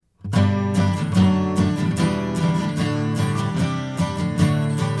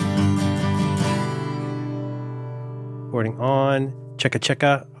recording on.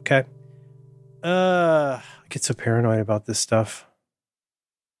 Checka. Okay. I get so paranoid about this stuff.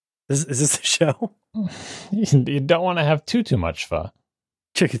 Is this the show? You don't want to have too much fun.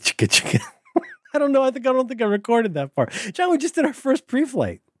 Chicka. I don't know. I don't think I recorded that far. John, we just did our first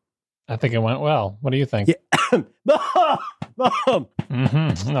pre-flight. I think it went well. What do you think? Yeah. No,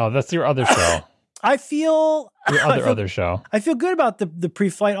 that's your other show. I feel other show. I feel good about the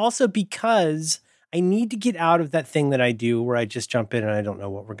pre-flight also because I need to get out of that thing that I do where I just jump in and I don't know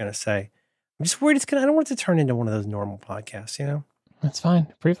what we're going to say. I'm just worried I don't want it to turn into one of those normal podcasts, you know? That's fine.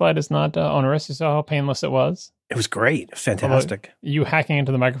 Pre-flight is not onerous. You saw how painless it was. It was great. Fantastic. You hacking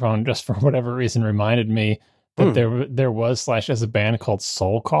into the microphone just for whatever reason reminded me that there was / as a band called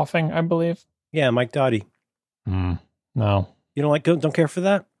Soul Coughing, I believe. Yeah, Mike Doughty. No. You don't care for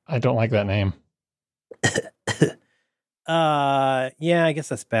that? I don't like that name. Yeah, I guess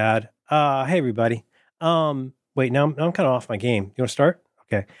that's bad. Hey everybody. Wait, now I'm kind of off my game. You want to start?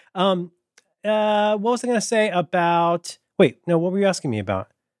 Okay. What was I going to say about? Wait, no. What were you asking me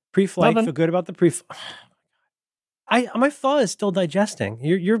about? Pre-flight. Feel good about the pre-flight. My thaw is still digesting.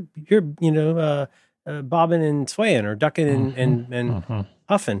 You're bobbing and swaying or ducking and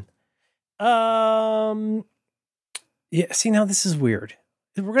huffing. Yeah. See, now this is weird.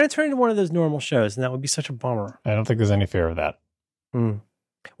 We're going to turn into one of those normal shows, and that would be such a bummer. I don't think there's any fear of that. Why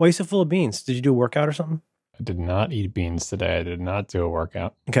are you so full of beans? Did you do a workout or something? I did not eat beans today. I did not do a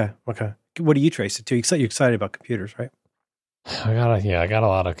workout. Okay. What do you trace it to? You're excited about computers, right? I got a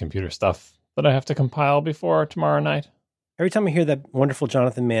lot of computer stuff that I have to compile before tomorrow night. Every time I hear that wonderful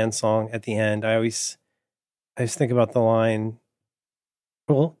Jonathan Mann song at the end, I always think about the line.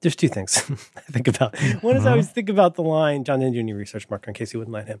 Well, there's two things I think about. One is I always think about the line, John didn't do any research, Mark, in case you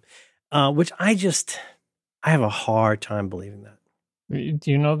wouldn't let him, which I have a hard time believing that.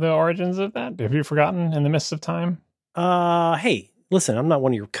 Do you know the origins of that? Have you forgotten in the mists of time? Hey, listen, I'm not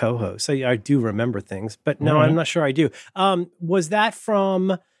one of your co-hosts. I do remember things, but no, I'm not sure I do. Was that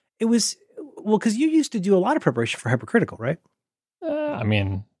from, because you used to do a lot of preparation for Hypercritical, right? Define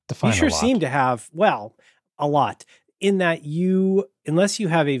you sure a lot. seem to have, a lot. In that unless you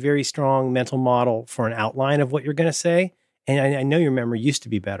have a very strong mental model for an outline of what you're going to say, and I know your memory used to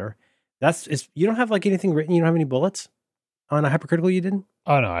be better, you don't have like anything written, you don't have any bullets on a Hypercritical you didn't?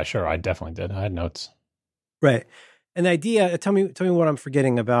 Oh, no, I definitely did. I had notes. Right. And the idea, tell me what I'm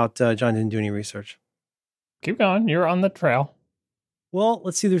forgetting about John didn't do any research. Keep going. You're on the trail. Well,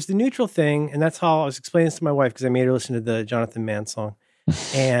 let's see. There's the neutral thing, and that's how I was explaining this to my wife because I made her listen to the Jonathan Mann song.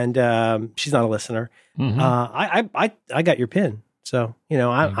 And she's not a listener. I got your pin, so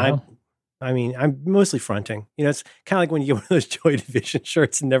I'm mostly fronting. It's kind of like when you get one of those Joy Division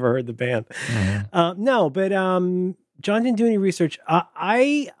shirts and never heard the band. No, but John didn't do any research.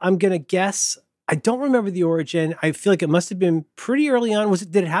 I'm gonna guess. I don't remember the origin. I feel like it must have been pretty early on.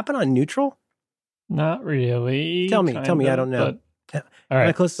 Did it happen on neutral? Not really. Tell me. I don't know. All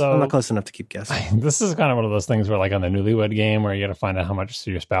right, I'm not close enough to keep guessing. This is kind of one of those things where, like on the Newlywed Game, where you got to find out how much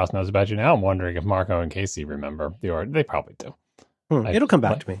your spouse knows about you. Now I'm wondering if Marco and Casey remember the origin. They probably do. It'll come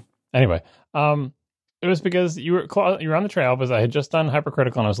back to me. Anyway, it was because you were on the trail because I had just done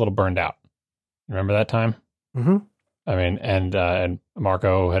Hypercritical and I was a little burned out. Remember that time? Mm-hmm. And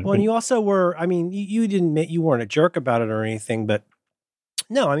Marco had. Well, and you also were. You weren't a jerk about it or anything, but.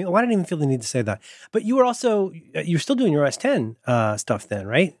 No, I didn't even feel the need to say that. But you were you're still doing your S10 stuff then,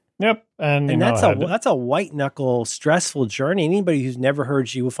 right? Yep. And that's a white knuckle, stressful journey. Anybody who's never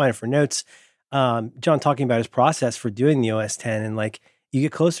heard you will find it for notes. John talking about his process for doing the OS 10 and like you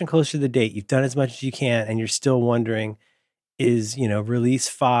get closer and closer to the date. You've done as much as you can and you're still wondering, is, release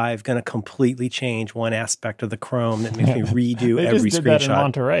 5 going to completely change one aspect of the Chrome that makes me redo every screenshot? They just did that in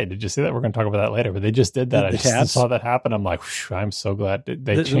Monterey. Did you see that? We're going to talk about that later, but they just did that. I just saw that happen. I'm like, I'm so glad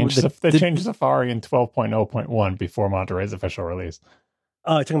they changed Safari in 12.0.1 before Monterey's official release.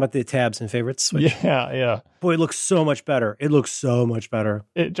 Talking about the tabs and favorites switch? Yeah. Boy, it looks so much better.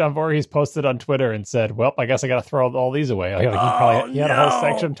 John Voorhees posted on Twitter and said, well, I guess I got to throw all these away. He had a whole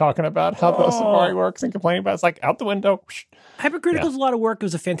section talking about how the Safari works and complaining about it. It's like, out the window. Hypercritical is a lot of work. It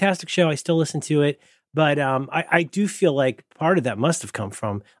was a fantastic show. I still listen to it. But I do feel like part of that must have come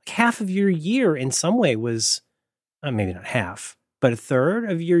from like half of your year in some way was, maybe not half, but a third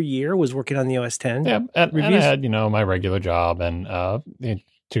of your year was working on the OS 10. Yeah, and I had, my regular job and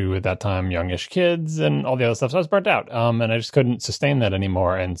two at that time youngish kids and all the other stuff. So I was burnt out, and I just couldn't sustain that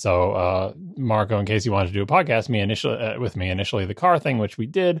anymore. And so Marco and Casey wanted to do a podcast with me initially, the car thing, which we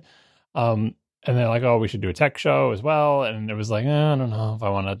did. And they're like, oh, we should do a tech show as well. And it was like, I don't know if I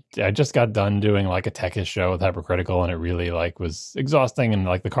want to. I just got done doing like a techish show with Hypercritical, and it really like was exhausting. And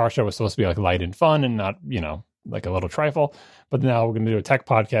like the car show was supposed to be like light and fun and not, like a little trifle. But now we're going to do a tech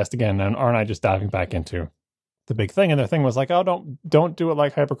podcast again, and aren't I just diving back into the big thing? And their thing was like, oh, don't do it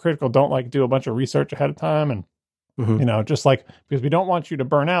like Hypercritical. Don't like do a bunch of research ahead of time, and just like, because we don't want you to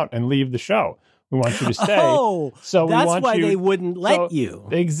burn out and leave the show. We want you to stay. Oh, so that's why they wouldn't let you.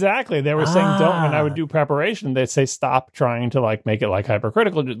 Exactly. They were saying, don't, when I would do preparation, they'd say, stop trying to like make it like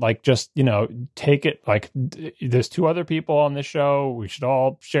Hypercritical. Like, just, take it like there's 2 other people on this show. We should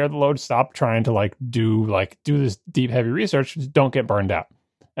all share the load. Stop trying to do this deep, heavy research. Just don't get burned out.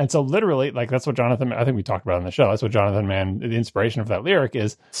 And so literally, like, that's what Jonathan, I think we talked about on the show. That's what Jonathan Mann, the inspiration for that lyric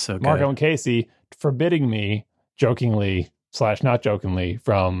is so good. Marco and Casey forbidding me jokingly / not jokingly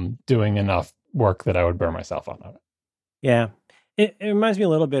from doing enough work that I would burn myself out of it. Yeah. It reminds me a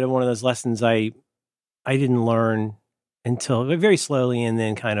little bit of one of those lessons I didn't learn until very slowly and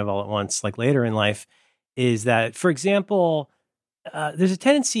then kind of all at once, like later in life, is that, for example, there's a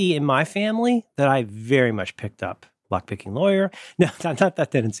tendency in my family that I very much picked up. Lockpicking lawyer. No, not that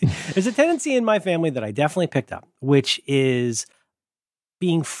tendency. There's a tendency in my family that I definitely picked up, which is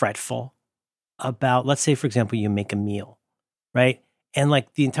being fretful about, let's say, for example, you make a meal, right? And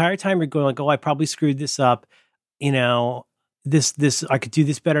like the entire time you're going like, oh, I probably screwed this up. This, I could do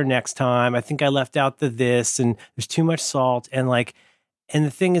this better next time. I think I left out this and there's too much salt. And the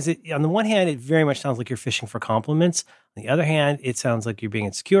thing is, on the one hand, it very much sounds like you're fishing for compliments. On the other hand, it sounds like you're being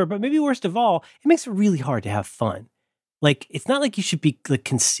insecure, but maybe worst of all, it makes it really hard to have fun. Like, it's not like you should be like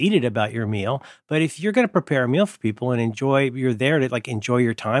conceited about your meal, but if you're going to prepare a meal for people and you're there to like enjoy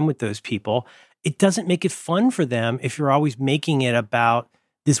your time with those people, it doesn't make it fun for them if you're always making it about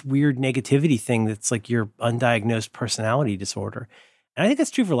this weird negativity thing that's like your undiagnosed personality disorder. And I think that's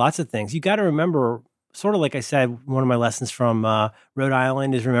true for lots of things. You got to remember, sort of like I said, one of my lessons from Rhode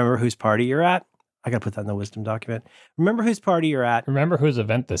Island is remember whose party you're at. I got to put that in the wisdom document. Remember whose party you're at. Remember whose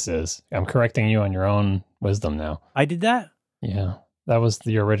event this is. I'm correcting you on your own wisdom now. I did that? Yeah. That was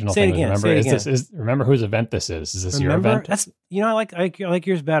the original Say thing. It again, remember, remember whose event this is. Is this your event? That's, I like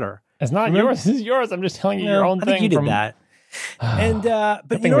yours better. It's not yours. This is yours. I'm just telling you your own thing. I think you did that. And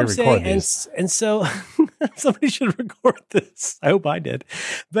but you know what I'm saying? And so somebody should record this. I hope I did.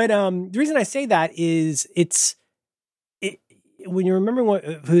 But the reason I say that is when you're remembering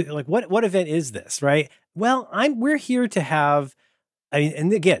what event is this, right? Well, we're here to have,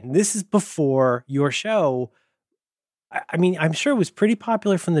 and again, this is before your show. I mean, I'm sure it was pretty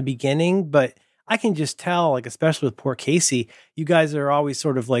popular from the beginning, but I can just tell, like, especially with poor Casey, you guys are always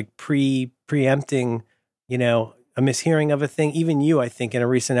sort of like preempting, a mishearing of a thing. Even you, I think, in a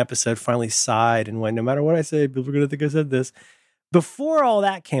recent episode finally sighed and went, no matter what I say, people are going to think I said this. Before all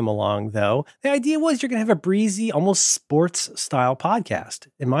that came along, though, the idea was you're going to have a breezy, almost sports-style podcast.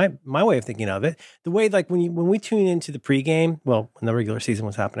 In my way of thinking of it, the way like when we tune into the pregame, well, when the regular season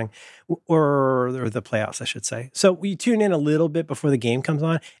was happening, or the playoffs, I should say. So we tune in a little bit before the game comes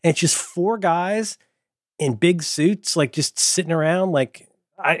on, and it's just 4 guys in big suits, like just sitting around. Like,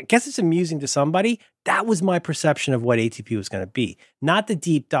 I guess it's amusing to somebody. That was my perception of what ATP was going to be, not the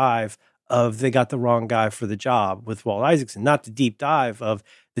deep dive of they got the wrong guy for the job with Walt Isaacson, not the deep dive of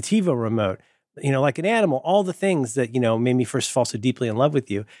the TiVo remote, like an animal, all the things that, made me first fall so deeply in love with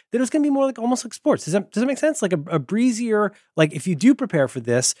you, that it was going to be more like almost like sports. Does that make sense? Like a breezier, like if you do prepare for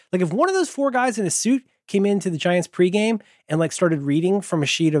this, like if one of those 4 guys in a suit came into the Giants pregame and like started reading from a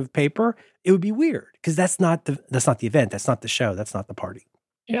sheet of paper, it would be weird because that's not the event. That's not the show. That's not the party.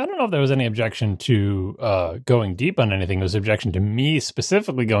 Yeah, I don't know if there was any objection to going deep on anything. It was objection to me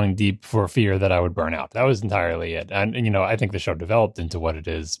specifically going deep for fear that I would burn out. That was entirely it. And I think the show developed into what it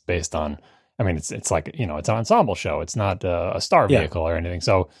is based on. I mean, it's like, it's an ensemble show. It's not a star vehicle or anything.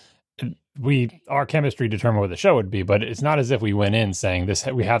 So our chemistry determined what the show would be, but it's not as if we went in saying this,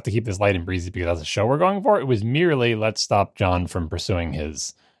 we have to keep this light and breezy because that's a show we're going for. It was merely, let's stop John from pursuing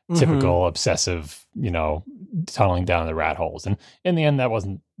his typical obsessive, tunneling down the rat holes. And in the end, that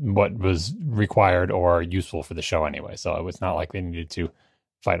wasn't what was required or useful for the show anyway. So it was not like they needed to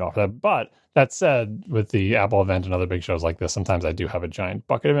fight off that. But that said, with the Apple event and other big shows like this, sometimes I do have a giant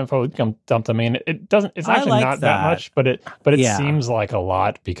bucket of info dumped on me. And it's actually not that much, but it seems like a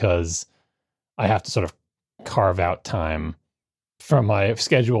lot because I have to sort of carve out time from my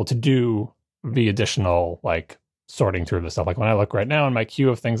schedule to do the additional, like, sorting through the stuff. Like when I look right now in my queue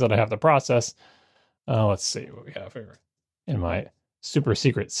of things that I have to process, let's see what we have here in my super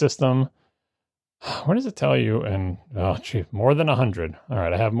secret system. What does it tell you? And more than 100. All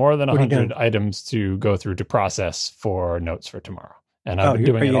right, I have more than 100 items to go through to process for notes for tomorrow. And I've been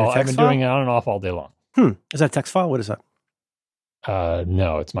doing it all. I've been doing it on and off all day long. Is that a text file? What is that?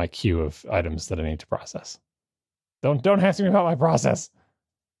 No, it's my queue of items that I need to process. Don't ask me about my process.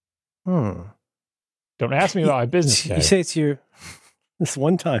 Don't ask me about my business, Kay. You say it's your this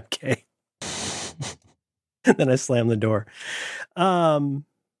one time, Kay. Then I slam the door.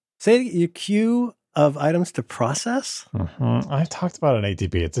 Say your queue of items to process. Mm-hmm. I talked about an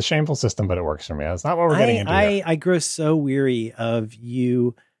ATP. It's a shameful system, but it works for me. That's not what we're getting into here. I grow so weary of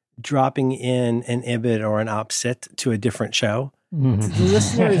you dropping in an IBID or an OPSIT to a different show. Mm-hmm. The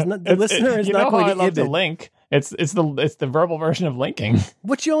listener is not, the listener is not going to love IBID. to link. It's the verbal version of linking.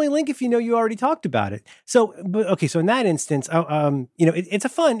 Which you only link if you know you already talked about it. So, but okay. So in that instance, it's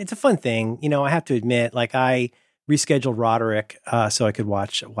a fun thing. You know, I have to admit, like I rescheduled Roderick so I could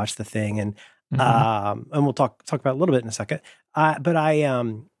watch the thing, and we'll talk about it a little bit in a second.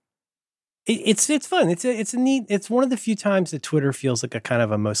 It's fun. It's one of the few times that Twitter feels like a kind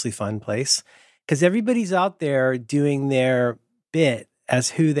of a mostly fun place because everybody's out there doing their bit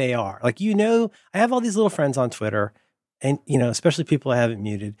as who they are. Like, I have all these little friends on Twitter and, especially people I haven't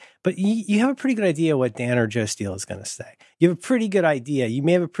muted, but you have a pretty good idea what Dan or Joe Steele is going to say. You have a pretty good idea. You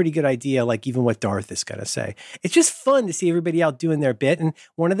may have a pretty good idea, like even what Darth is going to say. It's just fun to see everybody out doing their bit. And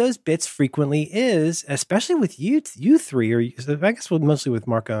one of those bits frequently is, especially with you three, or I guess mostly with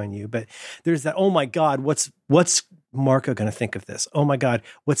Marco and you, but there's that, oh my God, what's Marco going to think of this? Oh my God,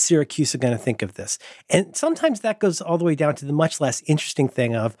 what's Syracuse going to think of this? And sometimes that goes all the way down to the much less interesting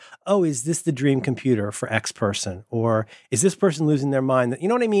thing of, oh, is this the dream computer for X person? Or is this person losing their mind? You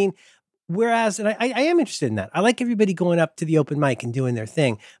know what I mean? Whereas, and I am interested in that. I like everybody going up to the open mic and doing their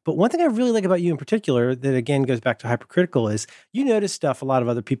thing. But one thing I really like about you in particular, that again goes back to hypercritical, is you notice stuff a lot of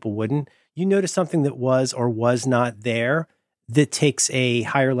other people wouldn't. You notice something that was or was not there that takes a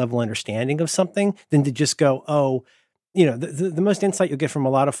higher level understanding of something than to just go, oh, the most insight you'll get from a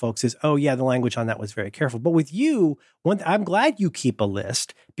lot of folks is, oh yeah, the language on that was very careful. But with you, I'm glad you keep a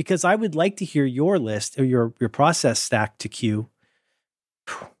list because I would like to hear your list or your process stack to queue,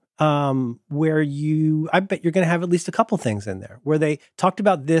 where I bet you're going to have at least a couple things in there where they talked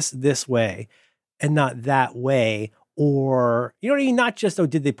about this way and not that way. Or, you know what I mean? Not just, oh,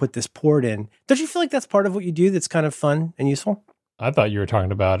 did they put this port in? Don't you feel like that's part of what you do that's kind of fun and useful? I thought you were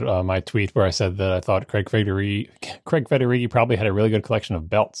talking about my tweet where I said that I thought Craig Federighi probably had a really good collection of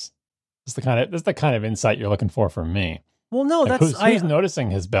belts. That's the kind of insight you're looking for from me. Well, no, like who's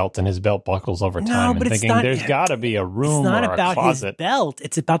noticing his belt and his belt buckles over time and thinking there's got to be a room or a closet. It's not about his belt.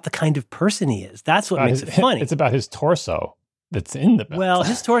 It's about the kind of person he is. That's what makes it funny. It's about his torso that's in the belt. Well,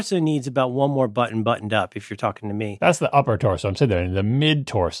 his torso needs about one more button buttoned up, if you're talking to me. That's the upper torso. I'm saying there, the mid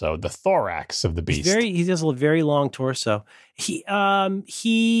torso, the thorax of the beast. He has a very long torso. He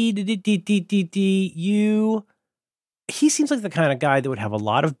seems like the kind of guy that would have a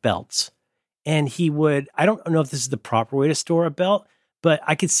lot of belts, and he would. I don't know if this is the proper way to store a belt, but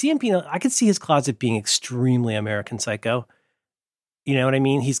I could see him I could see his closet being extremely American Psycho. You know what I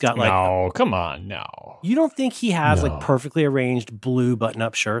mean? He's got like... No, come on, no. You don't think he has like perfectly arranged blue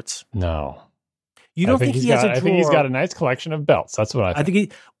button-up shirts? No. You don't think he has a drawer? I think he's got a nice collection of belts. That's what I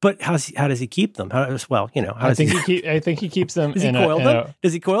think. But how does he keep them? I think he keeps them. Does he coil them?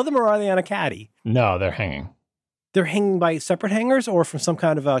 Does he coil them, or are they on a caddy? No, they're hanging. They're hanging by separate hangers, or from some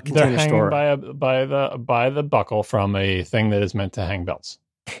kind of a container store? They're hanging by the buckle from a thing that is meant to hang belts.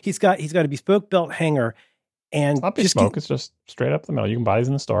 He's got a bespoke belt hanger. And it's not bespoke, it's just straight up the middle. You can buy these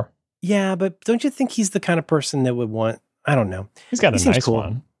in the store. Yeah, but don't you think he's the kind of person that would want, I don't know. He's got a nice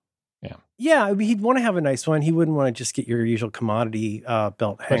one. Yeah. Yeah, I mean, he'd want to have a nice one. He wouldn't want to just get your usual commodity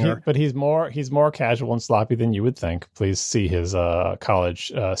belt hanger. But he's more casual and sloppy than you would think. Please see his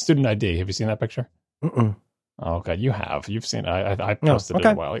college student ID. Have you seen that picture? Mm-mm. Oh, God, you have. You've seen it. I posted it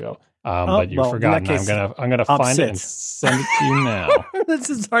a while ago. But you've forgotten. I'm gonna find it and send it to you now.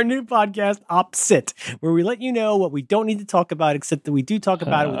 This is our new podcast, OPSIT, where we let you know what we don't need to talk about, except that we do talk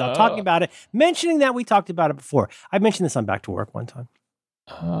about it without talking about it, mentioning that we talked about it before. I mentioned this on Back to Work one time.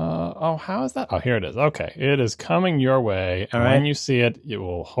 How is that? Oh, here it is. Okay, it is coming your way. And when you see it, it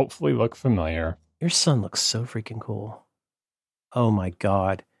will hopefully look familiar. Your son looks so freaking cool. Oh my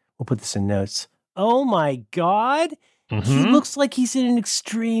God. We'll put this in notes. Oh my God. Mm-hmm. He looks like he's in an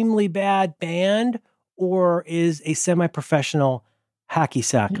extremely bad band or is a semi-professional hacky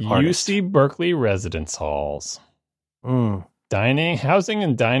sack artist. UC Berkeley residence halls. Housing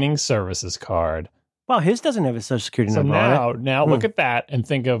and dining services card. Well, his doesn't have a social security number on it. Now look at that and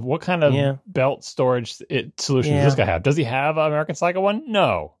think of what kind of belt storage solution does this guy have? Does he have an American Psycho one?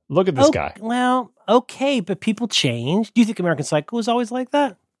 No. Look at this guy. Well, okay, but people change. Do you think American Psycho was always like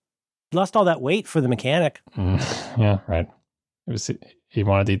that? Lost all that weight for the mechanic. Yeah, right. He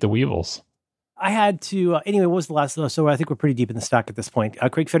wanted to eat the weevils. I had to, anyway, what was the last, so I think we're pretty deep in the stock at this point.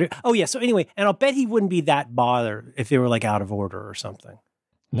 Craig Federighi. Oh yeah, so anyway, and I'll bet he wouldn't be that bothered if they were like out of order or something.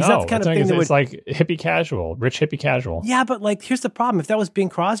 He's not the kind of thing that it's like hippie casual, rich hippie casual. Yeah, but like, here's the problem. If that was Bing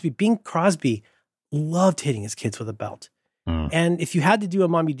Crosby loved hitting his kids with a belt. And if you had to do a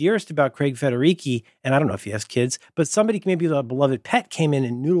Mommy Dearest about Craig Federighi, and I don't know if he has kids, but somebody, maybe a beloved pet, came in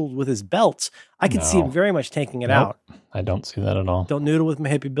and noodled with his belts, I could see him very much taking it out. I don't see that at all. Don't noodle with my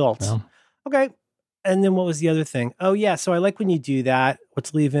hippie belts. No. Okay. And then what was the other thing? Oh, yeah. So I like when you do that. What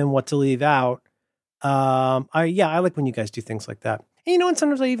to leave in, what to leave out. I like when you guys do things like that. And and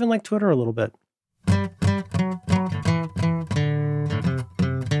sometimes I even like Twitter a little bit.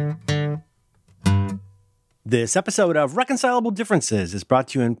 This episode of Reconcilable Differences is brought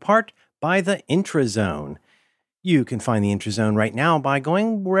to you in part by the Intrazone. You can find the Intrazone right now by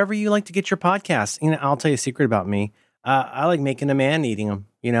going wherever you like to get your podcasts. I'll tell you a secret about me. I like making them and eating them.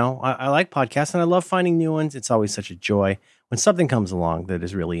 I like podcasts and I love finding new ones. It's always such a joy when something comes along that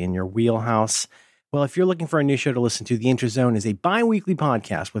is really in your wheelhouse. Well, if you're looking for a new show to listen to, the Intrazone is a bi-weekly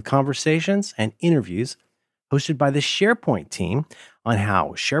podcast with conversations and interviews hosted by the SharePoint team on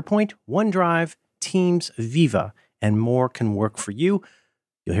how SharePoint, OneDrive, Teams, Viva, and more can work for you.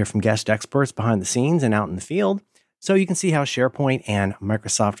 You'll hear from guest experts behind the scenes and out in the field, so you can see how SharePoint and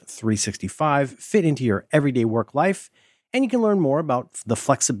Microsoft 365 fit into your everyday work life, and you can learn more about the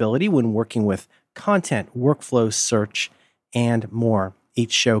flexibility when working with content, workflow, search, and more.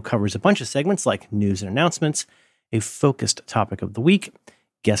 Each show covers a bunch of segments like news and announcements, a focused topic of the week,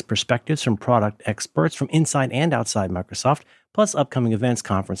 guest perspectives from product experts from inside and outside Microsoft, plus upcoming events,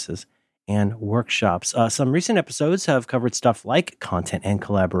 conferences, and workshops. Some recent episodes have covered stuff like content and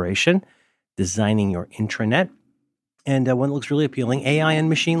collaboration, designing your intranet, and one that looks really appealing, AI and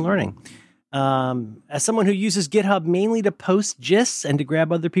machine learning. As someone who uses GitHub mainly to post gists and to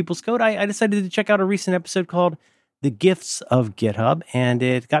grab other people's code, I decided to check out a recent episode called The Gifts of GitHub, and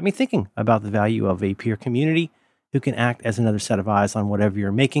it got me thinking about the value of a peer community who can act as another set of eyes on whatever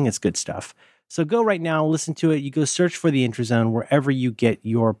you're making. It's good stuff. So go right now, listen to it. You go search for the Intrazone wherever you get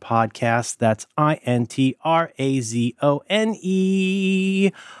your podcast. That's INTRAZONE.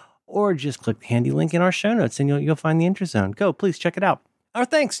 Or just click the handy link in our show notes and you'll find the Intrazone. Go, please check it out. Our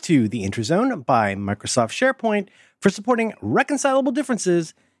thanks to the Intrazone by Microsoft SharePoint for supporting Reconcilable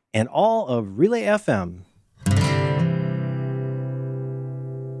Differences and all of Relay FM.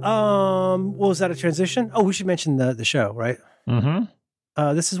 Was that a transition? Oh, we should mention the show, right? Mm-hmm.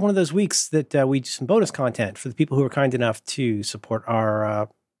 This is one of those weeks that we do some bonus content for the people who are kind enough to support our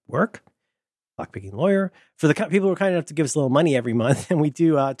work. Lockpicking Lawyer. For the people who are kind enough to give us a little money every month, and we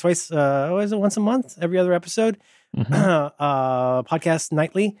do once a month, every other episode, podcast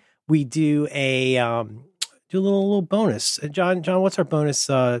nightly. We do a little bonus. John, what's our bonus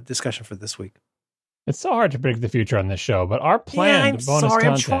discussion for this week? It's so hard to predict the future on this show, but our planned bonus content.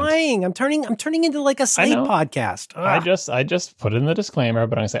 I'm trying. I'm turning into like a Slate podcast. I just put in the disclaimer,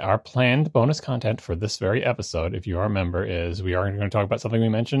 but I'm going to say our planned bonus content for this very episode, if you are a member, is we are going to talk about something we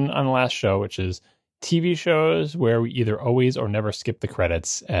mentioned on the last show, which is TV shows where we either always or never skip the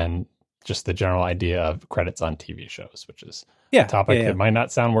credits, and just the general idea of credits on TV shows, which is a topic that might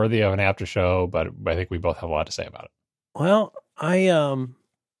not sound worthy of an after show, but I think we both have a lot to say about it. Well,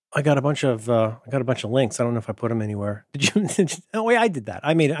 I got a bunch of links. I don't know if I put them anywhere. Did you? Oh, wait, I did that.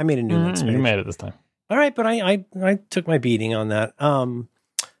 I made a new links page. You made it this time. All right, but I took my beating on that.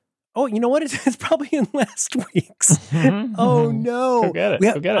 Oh, you know what? It's probably in last week's. Oh no! Go get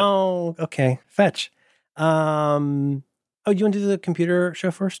it. Oh, okay. Fetch. Oh, do you want to do the computer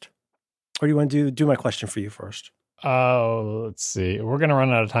show first, or do you want to do my question for you first? Oh, let's see. We're going to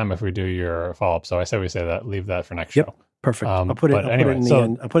run out of time if we do your follow up. So I say leave that for next show. Perfect. I'll put it in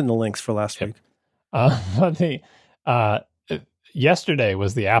the links for last week. Yesterday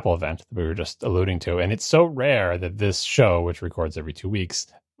was the Apple event that we were just alluding to, and it's so rare that this show, which records every 2 weeks,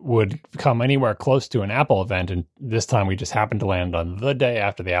 would come anywhere close to an Apple event, and this time we just happened to land on the day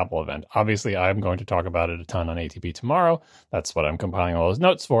after the Apple event. Obviously, I'm going to talk about it a ton on ATP tomorrow. That's what I'm compiling all those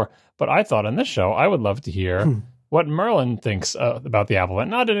notes for. But I thought on this show, I would love to hear what Merlin thinks about the Apple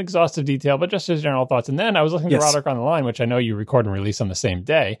event. Not in exhaustive detail, but just his general thoughts. And then I was listening to Roderick on the Line, which I know you record and release on the same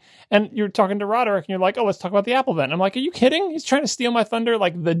day. And you're talking to Roderick, and you're like, oh, let's talk about the Apple event. And I'm like, are you kidding? He's trying to steal my thunder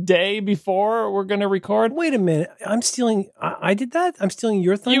like the day before we're going to record? Wait a minute. I'm stealing... I did that? I'm stealing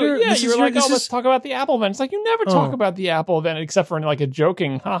your thunder? You were like, let's talk about the Apple event. It's like, you never talk about the Apple event except for in like a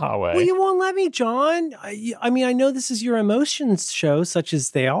joking haha way. Well, you won't let me, John. I mean, I know this is your emotions show, such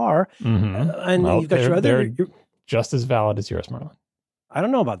as they are. And you've got your other... Just as valid as yours, Merlin. I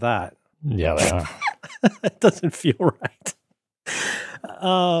don't know about that. Yeah, they are. It doesn't feel right.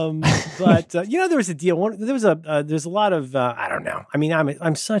 But there was a deal. There's a lot of I don't know. I mean,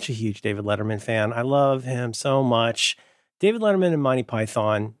 I'm such a huge David Letterman fan. I love him so much. David Letterman and Monty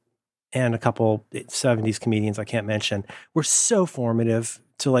Python and a couple 70s comedians I can't mention were so formative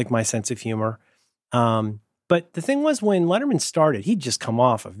to like my sense of humor. But the thing was, when Letterman started, he'd just come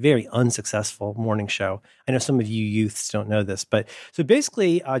off a very unsuccessful morning show. I know some of you youths don't know this, but so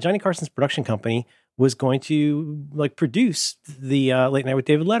basically Johnny Carson's production company was going to like produce the Late Night with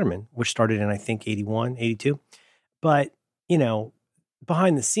David Letterman, which started in, I think, 81, 82. But, you know,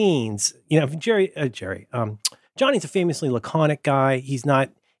 behind the scenes, you know, Johnny's a famously laconic guy. He's not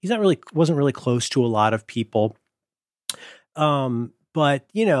really, wasn't really close to a lot of people. But,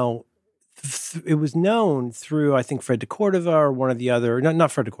 you know, it was known through, I think, Fred DeCordova or one of the other,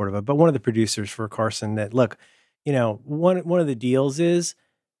 not Fred DeCordova, but one of the producers for Carson that, look, you know, one of the deals is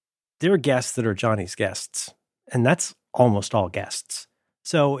there are guests that are Johnny's guests, and that's almost all guests.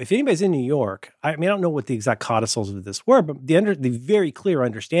 So if anybody's in New York, I mean, I don't know what the exact codicils of this were, but the very clear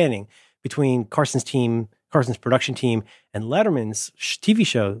understanding between Carson's production team, and Letterman's TV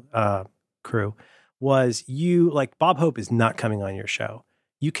show crew was like Bob Hope is not coming on your show.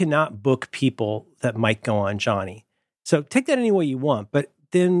 You cannot book people that might go on Johnny. So take that any way you want. But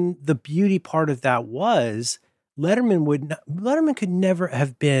then the beauty part of that was Letterman could never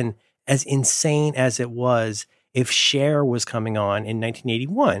have been as insane as it was if Cher was coming on in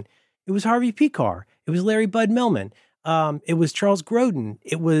 1981. It was Harvey Pekar. It was Larry Bud Millman. It was Charles Grodin.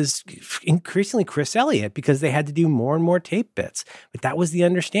 It was increasingly Chris Elliott because they had to do more and more tape bits. But that was the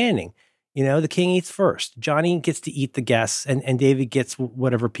understanding. You know, the king eats first. Johnny gets to eat the guests, and David gets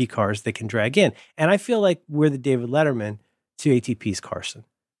whatever Pekars they can drag in. And I feel like we're the David Letterman to ATP's Carson.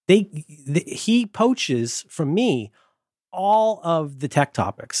 He poaches from me all of the tech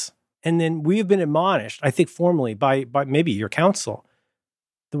topics. And then we have been admonished, I think formally, by maybe your counsel,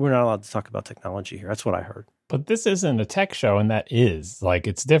 that we're not allowed to talk about technology here. That's what I heard. But this isn't a tech show, and that is. Like,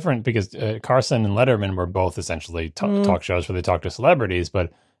 it's different because Carson and Letterman were both essentially talk shows where they talk to celebrities,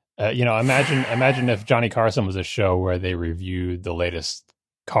 but you know, imagine if Johnny Carson was a show where they reviewed the latest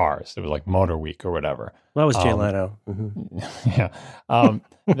cars. It was like Motor Week or whatever. Well, that was Jay Leno. Mm-hmm. Yeah.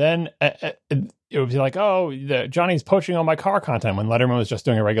 Then it would be like, oh, Johnny's poaching all my car content when Letterman was just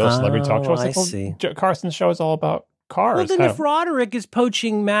doing a regular celebrity talk show. It's like, well, Carson's show is all about cars. Well, then if Roderick is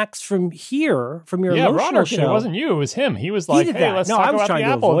poaching Max from your Roderick, show. It wasn't you, it was him. He was like, hey, let's talk about the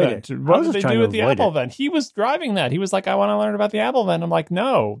Apple event. What did they do at the Apple event? He was driving that. He was like, I want to learn about the Apple event. I'm like,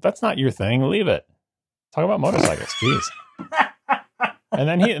 no, that's not your thing. Leave it. Talk about motorcycles. Jeez.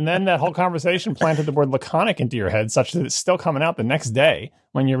 And then that whole conversation planted the word laconic into your head, such that it's still coming out the next day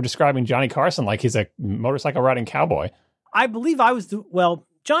when you're describing Johnny Carson like he's a motorcycle riding cowboy. I believe I was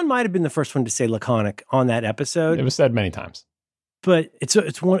John might have been the first one to say laconic on that episode. It was said many times, but it's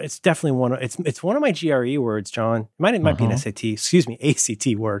definitely one. It's one of my GRE words, John. It might be an ACT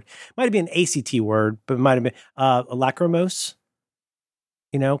word. Might have been an ACT word, but it might have been lachrymose.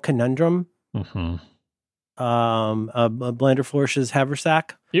 You know, conundrum. Mm-hmm. Blender Flourish's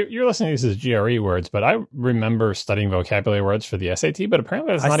haversack. You're listening to these as GRE words, but I remember studying vocabulary words for the SAT, but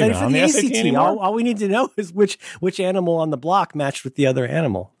apparently it's not even on the SAT anymore. All we need to know is which animal on the block matched with the other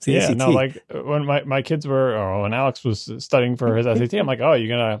animal. It's the ACT. No, like when my kids when Alex was studying for his SAT, I'm like, oh,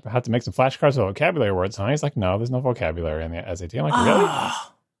 you're going to have to make some flashcards of vocabulary words, huh? He's like, no, there's no vocabulary in the SAT. I'm like, really?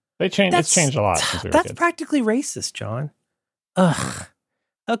 It's changed a lot since we were kids. That's practically racist, John. Ugh.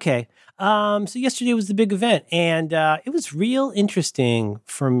 Okay. So yesterday was the big event, and it was real interesting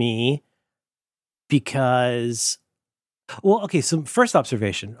for me because, so first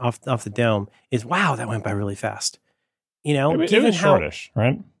observation off the dome is, wow, that went by really fast. You know, it was shortish,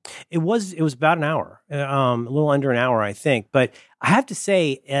 right? It was about an hour, a little under an hour, I think. But I have to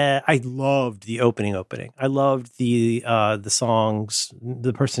say, I loved the opening. I loved the songs,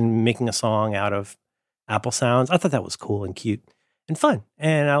 the person making a song out of Apple sounds. I thought that was cool and cute and fun,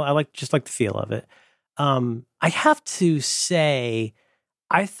 and I like the feel of it. I have to say,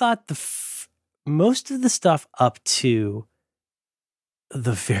 I thought most of the stuff up to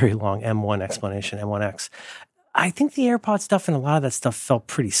the very long M1 explanation, M1X, I think the AirPod stuff and a lot of that stuff felt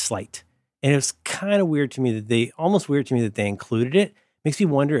pretty slight, and it was kind of weird to me that they included it. Makes me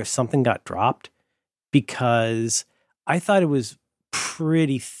wonder if something got dropped, because I thought it was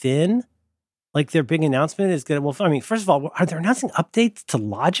pretty thin. Like, their big announcement is going to, first of all, are they announcing updates to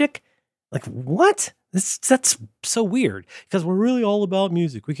Logic? Like, what? That's so weird, because we're really all about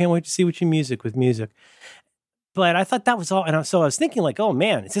music. We can't wait to see what you music with music. But I thought that was all. And so I was thinking, like, oh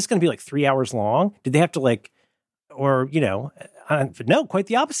man, is this going to be like 3 hours long? Did they have to but no, quite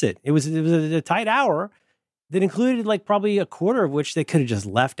the opposite. It was a tight hour that included like probably a quarter of which they could have just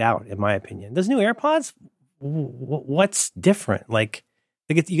left out, in my opinion. Those new AirPods, what's different? Like,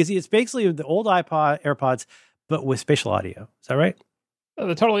 you can see it's basically the old AirPods, but with spatial audio. Is that right?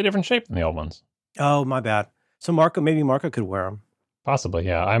 They're totally different shape than the old ones. Oh, my bad. So maybe Marco could wear them. Possibly,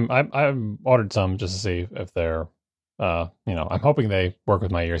 yeah. I've ordered some just to see if they're, I'm hoping they work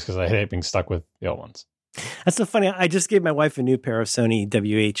with my ears because I hate being stuck with the old ones. That's so funny. I just gave my wife a new pair of Sony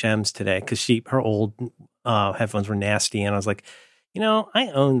WHMs today because her old headphones were nasty. And I was like, I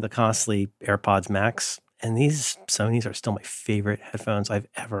own the costly AirPods Max, and these Sonys are still my favorite headphones I've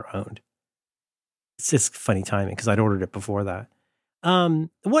ever owned. It's just funny timing because I'd ordered it before that.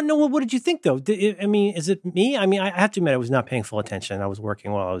 What did you think though? Is it me? I mean, I have to admit I was not paying full attention. I was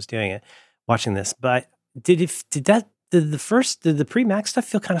working while I was doing it, watching this. But did the pre-Mac stuff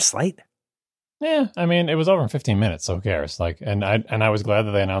feel kind of slight? Yeah, I mean, it was over in 15 minutes, so who cares? And I was glad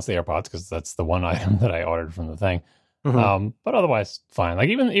that they announced the AirPods because that's the one item that I ordered from the thing. Mm-hmm. But otherwise, fine. Like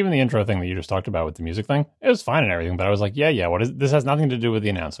even the intro thing that you just talked about with the music thing, it was fine and everything. But I was like, this has nothing to do with the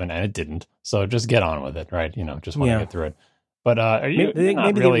announcement, and it didn't. So just get on with it, right? Just want to get through it. But are you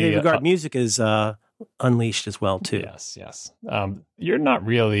maybe they regard music as unleashed as well too? Yes. You're not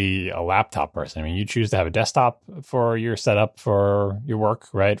really a laptop person. I mean, you choose to have a desktop for your setup for your work,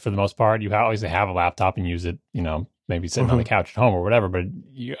 right? For the most part, you always have a laptop and use it. Maybe sitting on the couch at home or whatever. But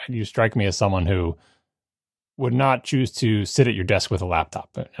you strike me as someone who would not choose to sit at your desk with a laptop.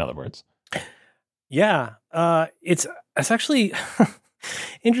 In other words, yeah, it's actually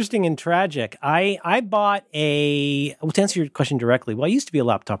interesting and tragic. I bought to answer your question directly. Well, I used to be a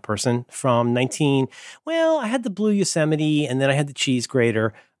laptop person from I had the Blue Yosemite and then I had the cheese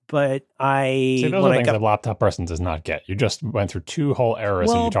grater, but those are things that a laptop person does not get. You just went through two whole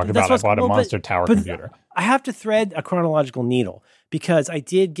eras and you talked about I bought a monster tower computer. I have to thread a chronological needle because I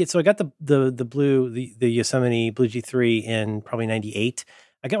got the Yosemite Blue G3 in probably 98.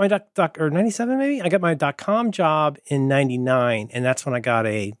 I got my or 97 maybe. I got my .com job in 99, and that's when I got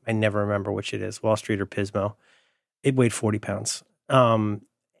I never remember which it is, Wall Street or Pismo. It weighed 40 pounds.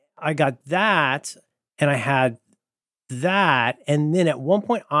 I got that, and I had that, and then at one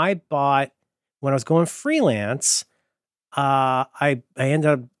point I bought, when I was going freelance, I ended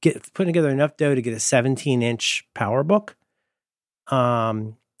up putting together enough dough to get a 17-inch PowerBook.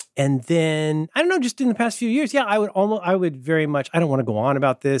 And then, I don't know, just in the past few years, I would very much, I don't want to go on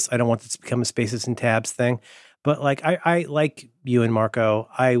about this. I don't want this to become a Spaces and Tabs thing. But like, I like you and Marco,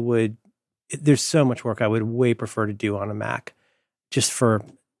 there's so much work I would way prefer to do on a Mac just for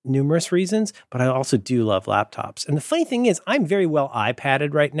numerous reasons. But I also do love laptops. And the funny thing is, I'm very well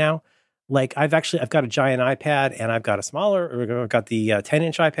iPadded right now. Like I've got a giant iPad and I've got a I've got the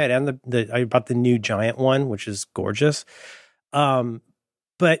 10-inch iPad and I bought the new giant one, which is gorgeous.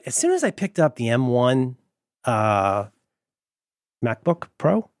 But as soon as I picked up the M1 MacBook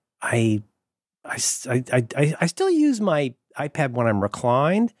Pro, I still use my iPad when I'm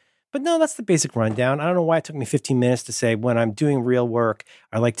reclined. But no, that's the basic rundown. I don't know why it took me 15 minutes to say when I'm doing real work,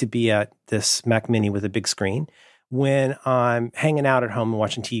 I like to be at this Mac Mini with a big screen. When I'm hanging out at home and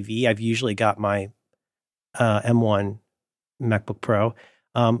watching TV, I've usually got my M1 MacBook Pro.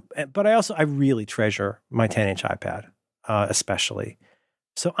 But I really treasure my 10-inch iPad, especially.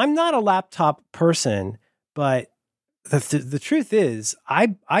 So I'm not a laptop person, but the truth is,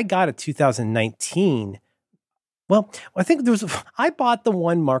 I got a 2019. Well, I think I bought the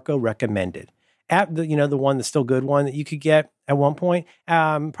one Marco recommended, the one, the still good one that you could get at one point.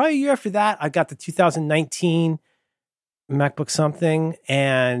 Probably a year after that, I got the 2019 MacBook something,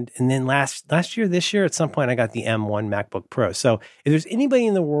 and then this year at some point, I got the M1 MacBook Pro. So if there's anybody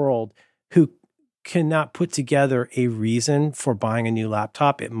in the world who cannot put together a reason for buying a new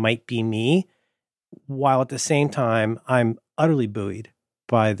laptop, it might be me, while at the same time, I'm utterly buoyed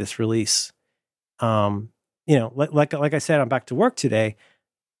by this release. Like I said, I'm back to work today,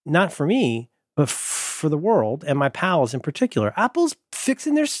 not for me, but for the world and my pals in particular. Apple's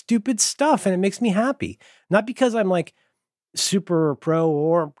fixing their stupid stuff and it makes me happy. Not because I'm like super pro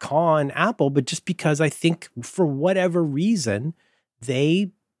or con Apple, but just because I think for whatever reason,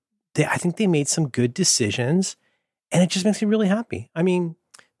 I think they made some good decisions, and it just makes me really happy. I mean,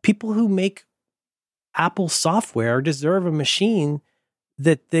 people who make Apple software deserve a machine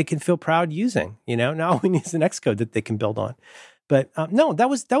that they can feel proud using. Now all we need is an Xcode that they can build on. But no, that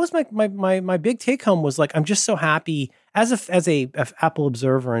was my big take home was like, I'm just so happy as a Apple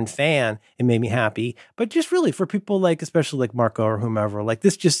observer and fan. It made me happy, but just really for people like, especially like Marco or whomever, like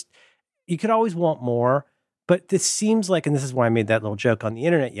this, just you could always want more. But this seems like, and this is why I made that little joke on the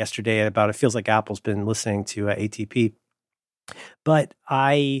internet yesterday about it feels like Apple's been listening to ATP. But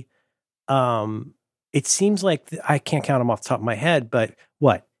it seems like I can't count them off the top of my head, but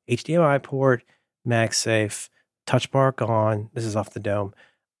what? HDMI port, MagSafe, Touch Bar gone. This is off the dome.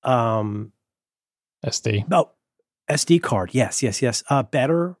 SD. Oh, SD card. Yes, yes, yes.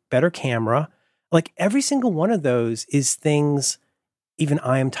 Better camera. Like every single one of those is things even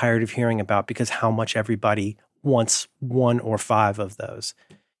I am tired of hearing about because how much everybody wants 1 or 5 of those.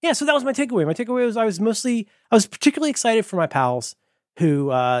 Yeah, so that was my takeaway. My takeaway was I was particularly excited for my pals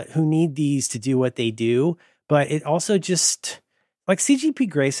who need these to do what they do, but it also just like CGP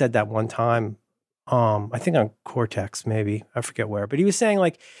Grey said that one time, I think on Cortex maybe, I forget where, but he was saying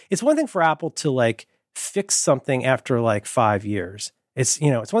like it's one thing for Apple to like fix something after like 5 years. It's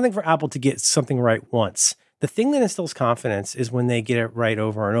one thing for Apple to get something right once. The thing that instills confidence is when they get it right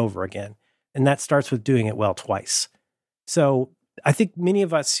over and over again. And that starts with doing it well twice. So I think many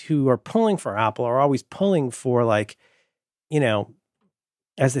of us who are pulling for Apple are always pulling for like,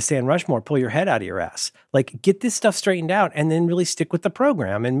 as they say in Rushmore, pull your head out of your ass. Like get this stuff straightened out and then really stick with the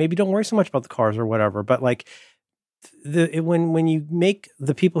program and maybe don't worry so much about the cars or whatever. But like when you make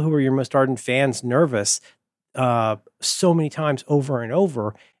the people who are your most ardent fans nervous so many times over and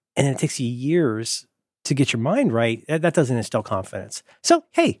over, and it takes you years to get your mind right, that doesn't instill confidence. So,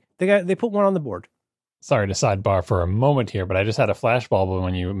 hey, they put one on the board. Sorry to sidebar for a moment here, but I just had a flashbulb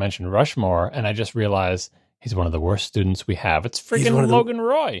when you mentioned Rushmore, and I just realized he's one of the worst students we have. It's freaking Logan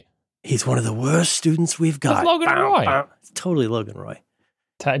Roy. He's one of the worst students we've got. It's Logan Roy. It's totally Logan Roy.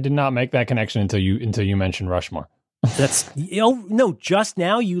 I did not make that connection until you mentioned Rushmore. That's no. Just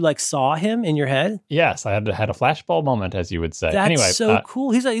now you like saw him in your head. Yes, I had a flashbulb moment, as you would say. That's anyway, so cool.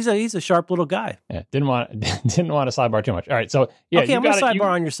 He's a sharp little guy. Yeah, didn't want to sidebar too much. All right, so yeah. Okay, I'm gonna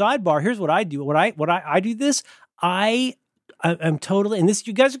sidebar on your sidebar. Here's what I do. I do this. I'm totally, and this,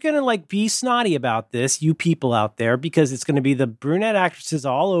 you guys are gonna like be snotty about this, you people out there, because it's gonna be the brunette actresses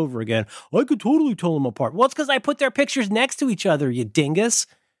all over again. I could totally tell them apart. Well, it's because I put their pictures next to each other, you dingus.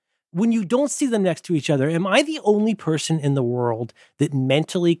 When you don't see them next to each other, am I the only person in the world that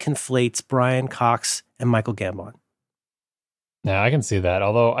mentally conflates Brian Cox and Michael Gambon? Yeah, I can see that.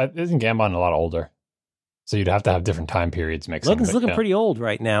 Although, isn't Gambon a lot older? So you'd have to have different time periods mixing. Logan's looking pretty old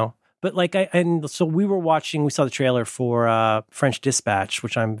right now. But like, so we saw the trailer for French Dispatch,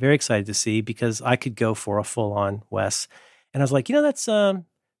 which I'm very excited to see because I could go for a full-on Wes. And I was like, that's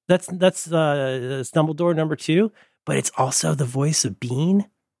Dumbledore number 2, but it's also the voice of Bean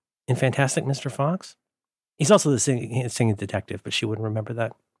in Fantastic Mr. Fox. He's also the singing detective, but she wouldn't remember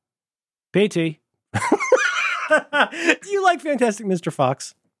that. PT. Do you like Fantastic Mr.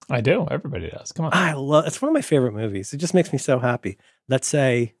 Fox? I do. Everybody does. Come on. It's one of my favorite movies. It just makes me so happy. Let's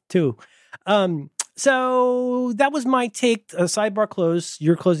say 2. So that was my take. Sidebar close.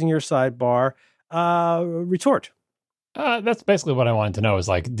 You're closing your sidebar. Retort. That's basically what I wanted to know is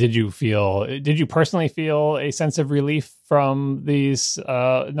like, did you personally feel a sense of relief from these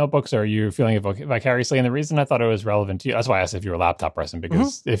notebooks, or are you feeling it vicariously? And the reason I thought it was relevant to you, that's why I asked if you were a laptop person,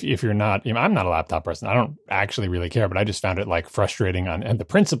 because if you're not, I'm not a laptop person. I don't actually really care, but I just found it like frustrating and the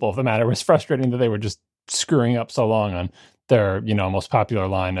principle of the matter was frustrating that they were just screwing up so long on their, most popular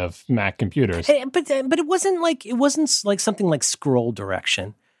line of Mac computers. But it wasn't like something like scroll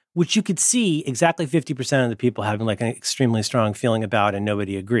direction, which you could see exactly 50% of the people having like an extremely strong feeling about and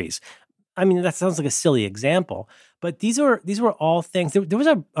nobody agrees. I mean, that sounds like a silly example, but these were all things. There was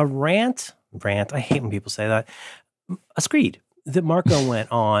a rant. I hate when people say that. A screed that Marco went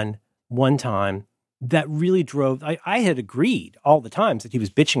on one time that really drove, I had agreed all the times that he was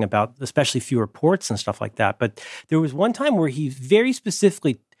bitching about, especially fewer ports and stuff like that. But there was one time where he very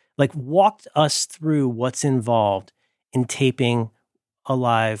specifically like walked us through what's involved in taping a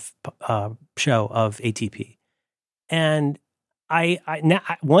live show of ATP. And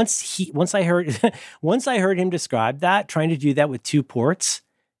once I heard him describe that, trying to do that with 2 ports,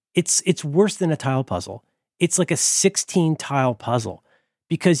 it's worse than a tile puzzle. It's like a 16 tile puzzle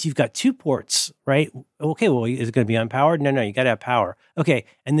because you've got 2 ports, right? Okay, well, is it going to be unpowered? No, you got to have power. Okay,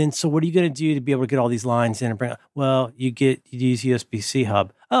 and then so what are you going to do to be able to get all these lines in and bring? Well, you use USB-C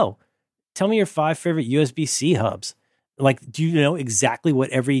hub. Oh, tell me your 5 favorite USB-C hubs. Like, do you know exactly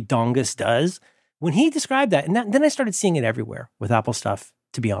what every dongus does? When he described that, and then I started seeing it everywhere with Apple stuff,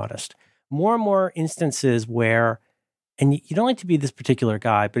 to be honest. More and more instances where, and you don't like to be this particular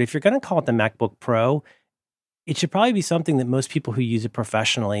guy, but if you're going to call it the MacBook Pro, it should probably be something that most people who use it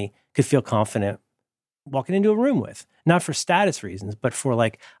professionally could feel confident walking into a room with. Not for status reasons, but for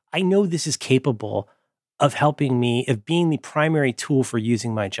like, I know this is capable of helping me, of being the primary tool for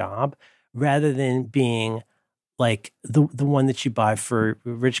using my job, rather than being like the one that you buy for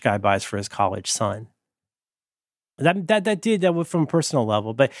rich guy buys for his college son. That went from a personal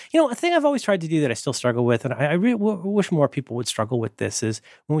level. But a thing I've always tried to do that I still struggle with, and I really wish more people would struggle with this, is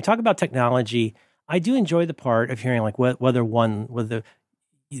when we talk about technology, I do enjoy the part of hearing like whether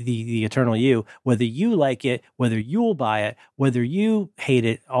the eternal you, whether you like it, whether you'll buy it, whether you hate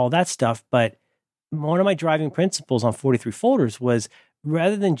it, all that stuff. But one of my driving principles on 43 folders was,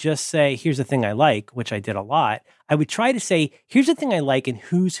 rather than just say, here's the thing I like, which I did a lot, I would try to say, here's the thing I like and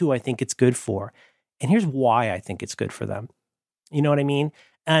who's who I think it's good for. And here's why I think it's good for them. You know what I mean?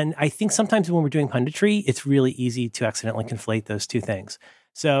 And I think sometimes when we're doing punditry, it's really easy to accidentally conflate those two things.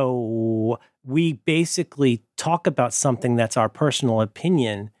 So we basically talk about something that's our personal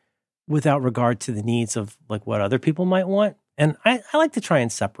opinion without regard to the needs of like what other people might want. And I like to try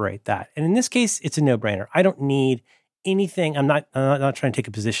and separate that. And in this case, it's a no-brainer. I don't need anything. I'm not trying to take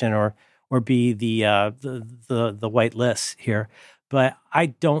a position or be the white list here. But I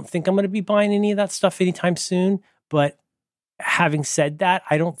don't think I'm going to be buying any of that stuff anytime soon. But having said that,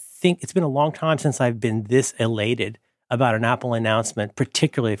 I don't think it's been a long time since I've been this elated about an Apple announcement,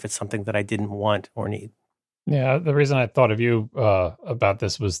 particularly if it's something that I didn't want or need. Yeah, the reason I thought of you about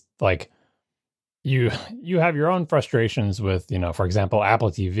this was like you have your own frustrations with, for example,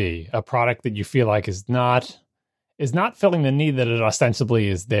 Apple TV, a product that you feel like is not filling the need that it ostensibly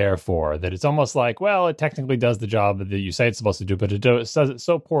is there for. That it's almost like, well, it technically does the job that you say it's supposed to do, but it does it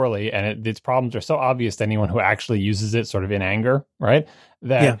so poorly, and its problems are so obvious to anyone who actually uses it sort of in anger, right?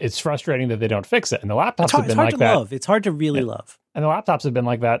 That it's frustrating that they don't fix it. And the laptops have been like that. Love. It's hard to really love. And the laptops have been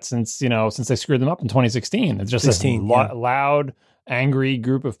like that since they screwed them up in 2016. It's just this loud, angry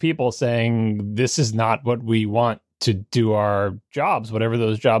group of people saying, this is not what we want to do our jobs, whatever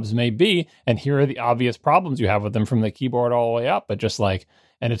those jobs may be. And here are the obvious problems you have with them, from the keyboard all the way up. But just like,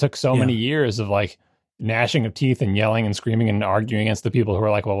 and it took so many years of like gnashing of teeth and yelling and screaming and arguing against the people who are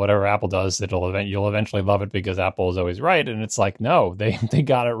like, well, whatever Apple does, you'll eventually love it because Apple is always right. And it's like, no, they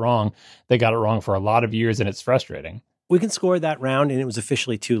got it wrong. They got it wrong for a lot of years, and it's frustrating. We can score that round, and it was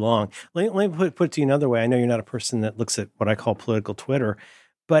officially too long. Let me put it to you another way. I know you're not a person that looks at what I call political Twitter,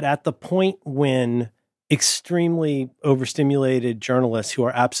 but at the point when extremely overstimulated journalists who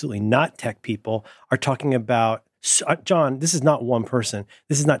are absolutely not tech people are talking about, John, this is not one person.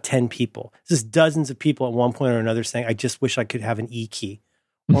 This is not 10 people. This is dozens of people at one point or another saying, I just wish I could have an E key,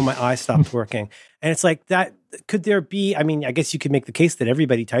 or my eye stopped working. And it's like that. Could there be, I mean, I guess you could make the case that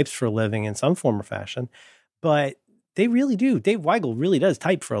everybody types for a living in some form or fashion, but they really do. Dave Weigel really does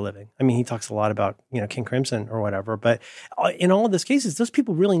type for a living. I mean, he talks a lot about, King Crimson or whatever, but in all of those cases, those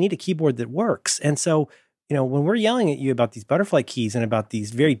people really need a keyboard that works. And so, when we're yelling at you about these butterfly keys and about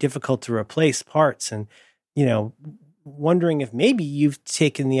these very difficult to replace parts, and, wondering if maybe you've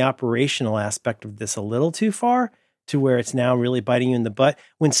taken the operational aspect of this a little too far to where it's now really biting you in the butt.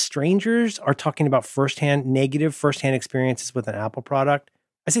 When strangers are talking about negative firsthand experiences with an Apple product,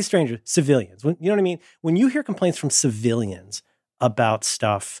 I say strangers, civilians. You know what I mean? When you hear complaints from civilians about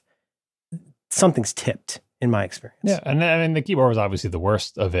stuff, something's tipped, in my experience. Yeah, and I mean, the keyboard was obviously the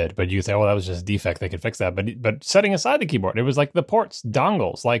worst of it, but you say, well, that was just a defect, they could fix that. But setting aside the keyboard, it was like the ports,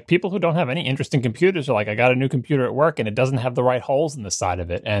 dongles, like people who don't have any interest in computers are like, I got a new computer at work and it doesn't have the right holes in the side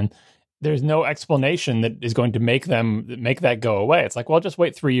of it. And there's no explanation that is going to make that go away. It's like, well, just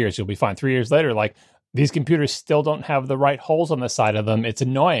wait 3 years, you'll be fine. 3 years later, like, these computers still don't have the right holes on the side of them. It's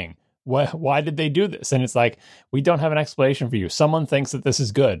annoying. Why did they do this? And it's like, we don't have an explanation for you. Someone thinks that this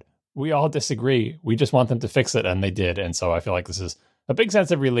is good. We all disagree. We just want them to fix it, and they did. And so I feel like this is a big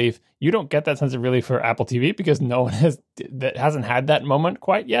sense of relief. You don't get that sense of relief for Apple TV because no one hasn't had that moment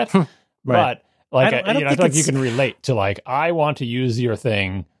quite yet. Right. But like, I feel like you can relate to like, I want to use your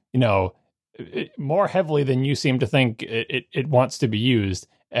thing, more heavily than you seem to think it wants to be used.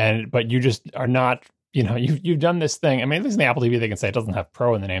 But you just are not, you've done this thing. I mean, at least in the Apple TV, they can say it doesn't have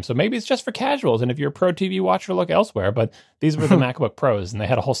Pro in the name. So maybe it's just for casuals. And if you're a Pro TV watcher, look elsewhere. But these were the MacBook Pros, and they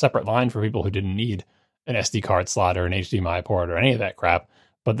had a whole separate line for people who didn't need an SD card slot or an HDMI port or any of that crap.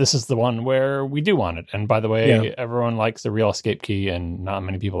 But this is the one where we do want it. And by the way, everyone likes the real escape key, and not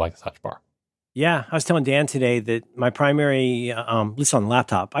many people like the touch bar. Yeah, I was telling Dan today that my primary, at least on the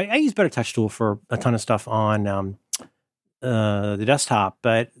laptop, I use Better Touch Tool for a ton of stuff on the desktop,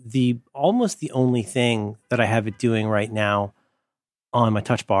 but almost the only thing that I have it doing right now on my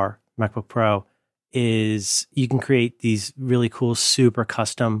touch bar, MacBook Pro, is you can create these really cool, super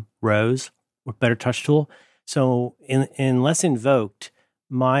custom rows with Better Touch Tool. So in Less Invoked,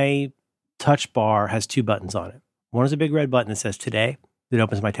 my touch bar has 2 buttons on it. One is a big red button that says Today, that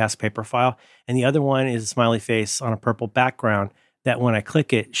opens my task paper file. And the other one is a smiley face on a purple background that when I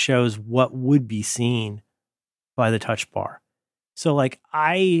click it, shows what would be seen by the touch bar. So like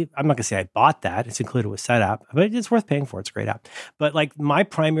I'm not going to say I bought that. It's included with Setup, but it's worth paying for. It's a great app. But like my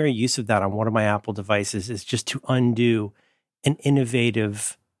primary use of that on one of my Apple devices is just to undo an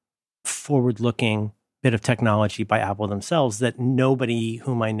innovative, forward-looking bit of technology by Apple themselves that nobody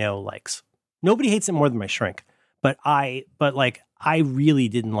whom I know likes. Nobody hates it more than my shrink, but I really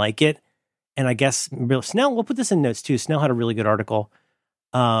didn't like it. And I guess Snell, we'll put this in notes too. Snell had a really good article.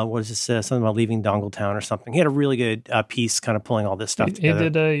 What was this? Something about leaving Dongletown or something. He had a really good piece kind of pulling all this stuff together. He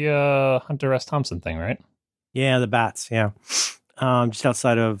did a Hunter S. Thompson thing, right? Yeah, the bats. Yeah. Just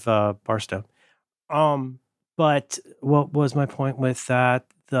outside of Barstow. But what was my point with that?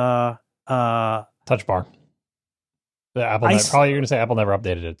 The Touch bar. The Apple probably you're going to say Apple never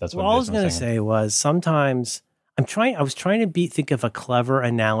updated it. That's what I was going to say was sometimes I was trying to think of a clever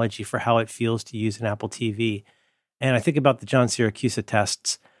analogy for how it feels to use an Apple TV. And I think about the John Siracusa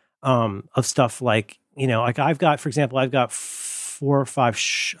tests of stuff like, like I've got 4 or 5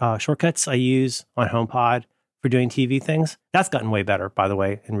 shortcuts I use on HomePod for doing TV things. That's gotten way better, by the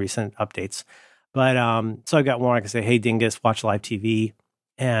way, in recent updates. But so I've got one I can say, hey, Dingus, watch live TV.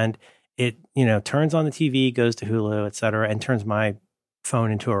 And it, turns on the TV, goes to Hulu, et cetera, and turns my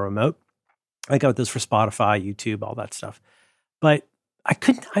phone into a remote. I got those for Spotify, YouTube, all that stuff. But I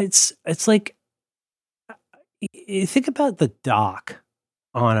couldn't, it's like, you think about the dock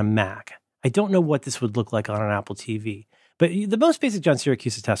on a Mac. I don't know what this would look like on an Apple TV. But the most basic John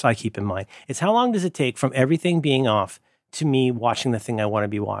Siracusa test I keep in mind is how long does it take from everything being off to me watching the thing I want to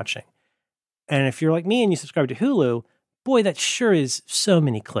be watching? And if you're like me and you subscribe to Hulu, boy, that sure is so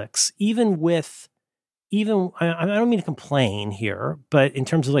many clicks. I don't mean to complain here, but in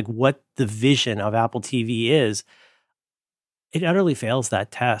terms of like what the vision of Apple TV is, it utterly fails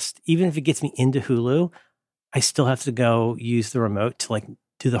that test. Even if it gets me into Hulu, I still have to go use the remote to like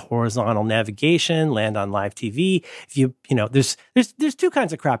do the horizontal navigation, land on live TV. If there's 2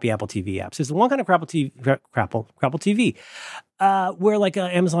 kinds of crappy Apple TV apps. There's the one kind of crapple TV, where like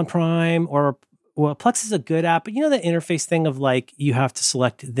Amazon Prime or Plex is a good app, but that interface thing of like you have to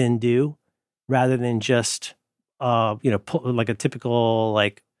select then do rather than just like a typical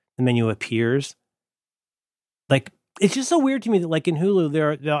like the menu appears. Like it's just so weird to me that like in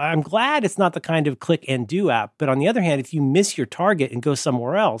Hulu I'm glad it's not the kind of click and do app, but on the other hand, if you miss your target and go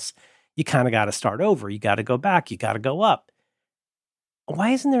somewhere else, you kind of got to start over. You got to go back. You got to go up.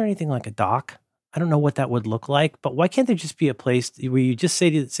 Why isn't there anything like a dock? I don't know what that would look like, but why can't there just be a place where you just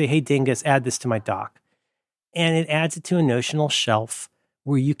say, hey, Dingus, add this to my dock. And it adds it to a notional shelf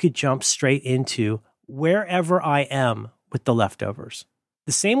where you could jump straight into wherever I am with the leftovers.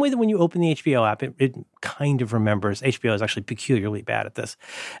 The same way that when you open the HBO app, it kind of remembers. HBO is actually peculiarly bad at this.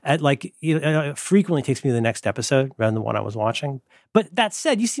 It frequently takes me to the next episode rather than the one I was watching. But that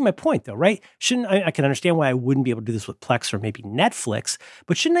said, you see my point though, right? I can understand why I wouldn't be able to do this with Plex or maybe Netflix,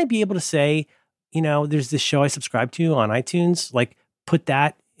 but shouldn't I be able to say, there's this show I subscribe to on iTunes, like put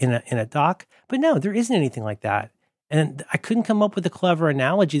that in a dock? But no, there isn't anything like that. And I couldn't come up with a clever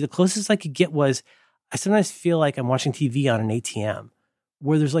analogy. The closest I could get was I sometimes feel like I'm watching TV on an ATM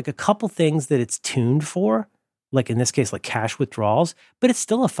where there's like a couple things that it's tuned for, like in this case, like cash withdrawals, but it's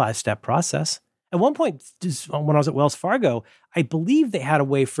still a 5-step process. At one point, when I was at Wells Fargo, I believe they had a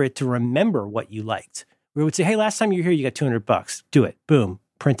way for it to remember what you liked. Where it would say, hey, last time you were here, you got $200. Do it. Boom.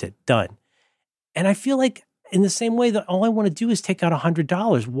 Print it. Done. And I feel like in the same way that all I want to do is take out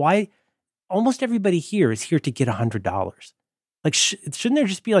 $100. Why? Almost everybody here is here to get $100. Like, shouldn't there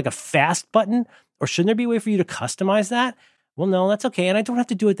just be like a fast button? Or shouldn't there be a way for you to customize that? Well, no, that's okay. And I don't have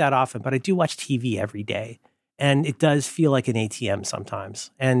to do it that often, but I do watch TV every day. And it does feel like an ATM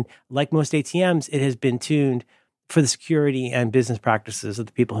sometimes. And like most ATMs, it has been tuned for the security and business practices of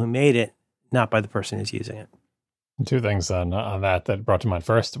the people who made it, not by the person who's using it. 2 things on that brought to mind.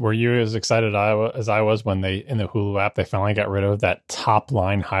 First, were you as excited as I was when in the Hulu app, they finally got rid of that top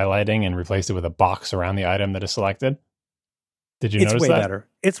line highlighting and replaced it with a box around the item that is selected? Did you notice that? It's way better.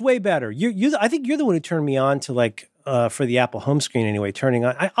 It's way better. I think you're the one who turned me on to like, for the Apple home screen anyway, turning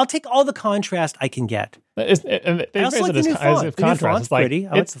on. I'll take all the contrast I can get. They raise it as if contrast. It's like, pretty.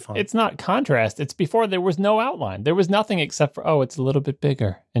 I like the font. It's not contrast. It's before there was no outline. There was nothing except for, it's a little bit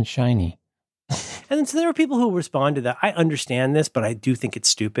bigger and shiny. And then, so there are people who respond to that. I understand this, but I do think it's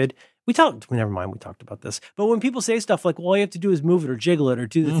stupid. We talked about this. But when people say stuff like, well, all you have to do is move it or jiggle it or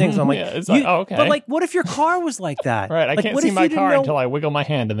do the things, I'm like, okay. But like, what if your car was like that? Right. I can't see my car until I wiggle my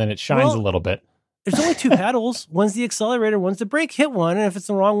hand and then it shines a little bit. There's only 2 pedals. One's the accelerator, one's the brake. Hit one. And if it's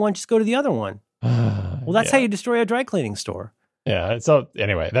the wrong one, just go to the other one. Well, that's how you destroy a dry cleaning store. Yeah. So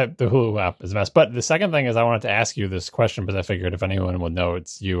anyway, the Hulu app is a mess. But the second thing is I wanted to ask you this question because I figured if anyone would know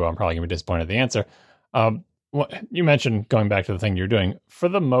it's you, I'm probably going to be disappointed at the answer. You mentioned going back to the thing you're doing. For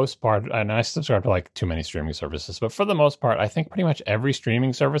the most part, and I subscribe to like too many streaming services, but for the most part, I think pretty much every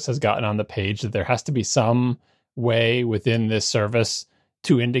streaming service has gotten on the page that there has to be some way within this service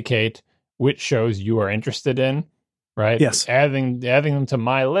to indicate which shows you are interested in, right? Yes. Adding them to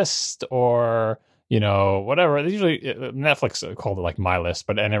my list or, whatever. Usually Netflix called it like my list,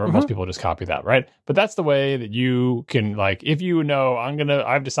 but most people just copy that, right? But that's the way that you can, like, if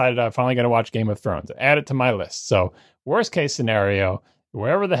I've decided I'm finally going to watch Game of Thrones, add it to my list. So worst case scenario,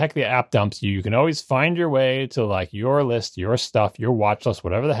 wherever the heck the app dumps you, you can always find your way to like your list, your stuff, your watch list,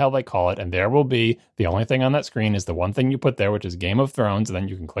 whatever the hell they call it. And there will be the only thing on that screen is the one thing you put there, which is Game of Thrones. And then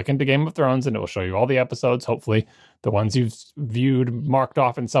you can click into Game of Thrones and it will show you all the episodes. Hopefully the ones you've viewed marked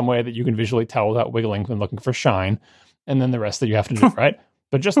off in some way that you can visually tell without wiggling when looking for shine. And then the rest that you have to do, right?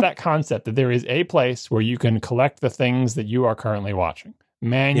 But just that concept that there is a place where you can collect the things that you are currently watching,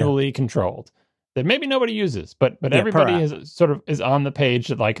 manually controlled. That maybe nobody uses, but everybody is on the page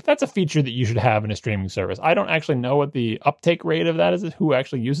that like that's a feature that you should have in a streaming service. I don't actually know what the uptake rate of that is, who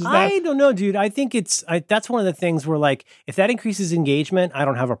actually uses that. I don't know, dude. I think that's one of the things where like if that increases engagement, I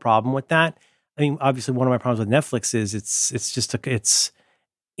don't have a problem with that. I mean, obviously one of my problems with Netflix is it's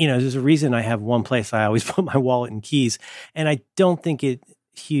there's a reason I have one place I always put my wallet and keys, and I don't think it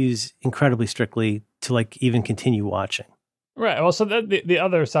hews incredibly strictly to like even continue watching. Right. Well, so the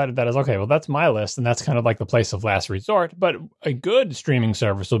other side of that is, okay, well, that's my list, and that's kind of like the place of last resort. But a good streaming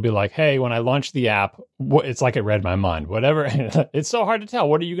service will be like, hey, when I launch the app, it's like it read my mind. Whatever. It's so hard to tell.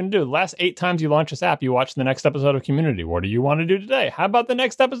 What are you going to do? The last 8 times you launch this app, you watch the next episode of Community. What do you want to do today? How about the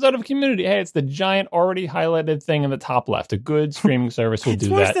next episode of Community? Hey, it's the giant already highlighted thing in the top left. A good streaming service will do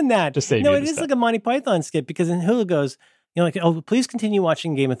that. It's worse than that. To save no, you it is stuff. like a Monty Python skit because then Hulu goes, like, oh, please continue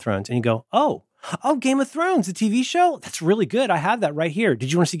watching Game of Thrones. And you go, oh, Game of Thrones, the TV show? That's really good. I have that right here.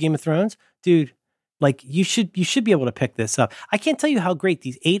 Did you want to see Game of Thrones? Dude, like you should be able to pick this up. I can't tell you how great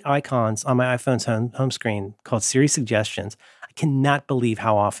these 8 icons on my iPhone's home screen called Siri Suggestions. I cannot believe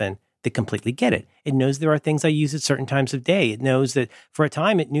how often they completely get it. It knows there are things I use at certain times of day. It knows that for a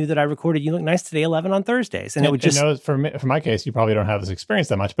time it knew that I recorded You Look Nice Today 11 on Thursdays. And it would just... It knows, for my case, you probably don't have this experience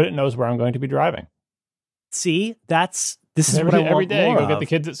that much, but it knows where I'm going to be driving. See, this is what I want every day. more I go get of. the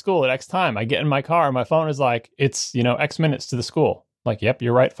kids at school at X time. I get in my car and my phone is like, it's, X minutes to the school. Like, yep,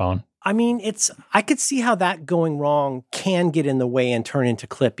 you're right, phone. I mean, I could see how that going wrong can get in the way and turn into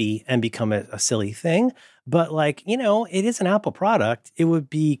Clippy and become a silly thing. But like, it is an Apple product. It would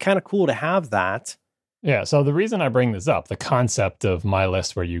be kind of cool to have that. Yeah, so the reason I bring this up, the concept of my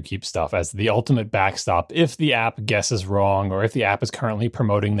list where you keep stuff as the ultimate backstop, if the app guesses wrong or if the app is currently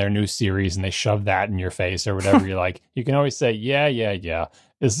promoting their new series and they shove that in your face or whatever, you're like, you can always say, yeah,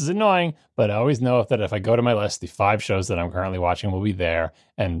 this is annoying, but I always know that if I go to my list, the 5 shows that I'm currently watching will be there.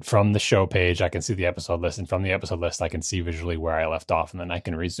 And from the show page, I can see the episode list. And from the episode list, I can see visually where I left off and then I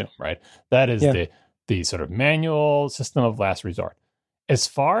can resume, right? That is the sort of manual system of last resort. As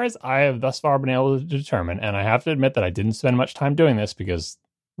far as I have thus far been able to determine, and I have to admit that I didn't spend much time doing this because,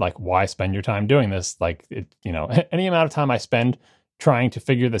 like, why spend your time doing this? Like, any amount of time I spend trying to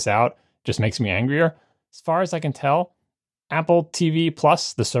figure this out just makes me angrier. As far as I can tell, Apple TV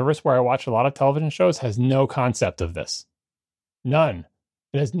Plus, the service where I watch a lot of television shows, has no concept of this. None.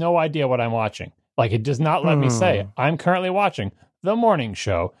 It has no idea what I'm watching. Like, it does not let me say, I'm currently watching The Morning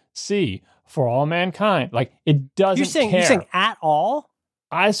Show, C, For All Mankind. Like, it doesn't care. You're saying at all?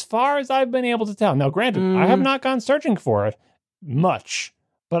 As far as I've been able to tell. Now, granted, I have not gone searching for it much,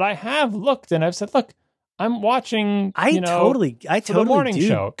 but I have looked and I've said, look, I'm watching, I totally The Morning do.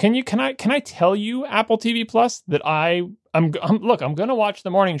 Show. Can I tell you, Apple TV Plus, that I'm going to watch The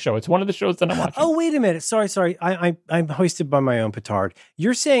Morning Show. It's one of the shows that I'm watching. Oh, wait a minute. Sorry. I'm hoisted by my own petard.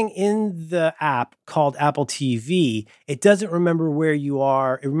 You're saying in the app called Apple TV, it doesn't remember where you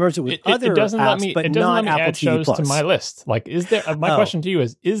are. It remembers it with other apps, but not Apple add TV shows Plus. to my list. Like, is there? My question to you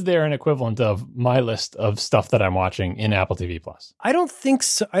is there an equivalent of my list of stuff that I'm watching in Apple TV Plus? I don't think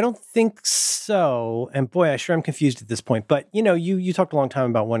so. And boy, I sure am confused at this point. But you talked a long time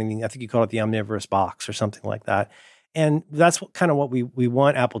about wanting. I think you called it the omnivorous box or something like that. And that's what we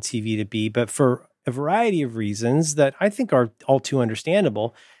want Apple TV to be. But for a variety of reasons that I think are all too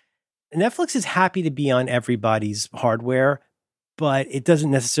understandable, Netflix is happy to be on everybody's hardware, but it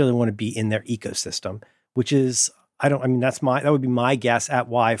doesn't necessarily want to be in their ecosystem, which is, that would be my guess at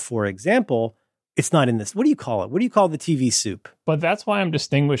why, for example, it's not in this. What do you call it? What do you call the TV soup? But that's why I'm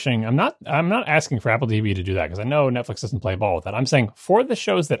distinguishing. I'm not asking for Apple TV to do that because I know Netflix doesn't play ball with that. I'm saying for the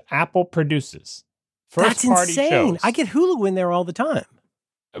shows that Apple produces. That's insane. Shows. I get Hulu in there all the time.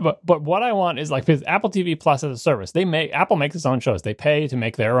 But what I want is like, because Apple TV Plus as a service, Apple makes its own shows. They pay to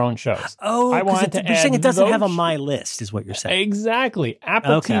make their own shows. Oh, I want you're saying it doesn't have a my list, is what you're saying. Exactly.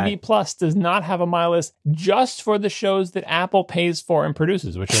 Apple TV Plus does not have a my list just for the shows that Apple pays for and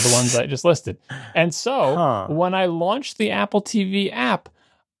produces, which are the ones I just listed. And so when I launch the Apple TV app,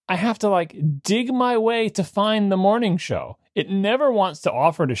 I have to like dig my way to find the morning show. It never wants to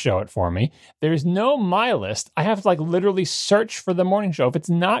offer to show it for me. There's no My List. I have to like literally search for the morning show. If it's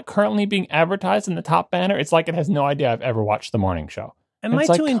not currently being advertised in the top banner, it's like it has no idea I've ever watched the morning show. Am I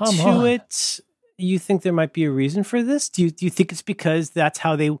to intuit you think there might be a reason for this? Do you think it's because that's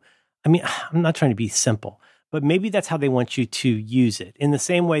how they, I mean, I'm not trying to be simple, but maybe that's how they want you to use it. In the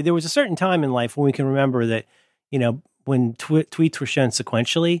same way, there was a certain time in life when we can remember that, you know, when tweets were shown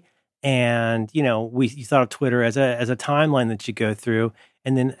sequentially, and you know, you thought of Twitter as a timeline that you go through,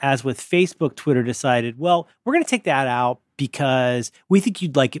 and then as with Facebook, Twitter decided, well, we're going to take that out because we think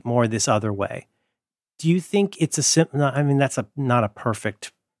you'd like it more this other way. Do you think it's a simple? I mean, that's not a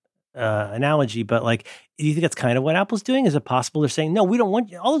perfect analogy, but like, do you think that's kind of what Apple's doing? Is it possible they're saying, no, we don't want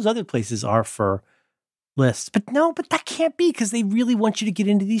you, all those other places are for lists, but that can't be because they really want you to get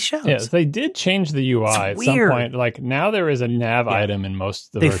into these shows. Yes, they did change the UI at some point. Like now there is a nav item in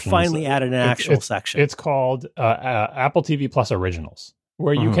most of the versions. They finally added an actual section. It's called Apple TV Plus Originals,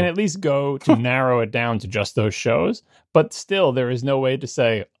 where you can at least go to narrow it down to just those shows. But still, there is no way to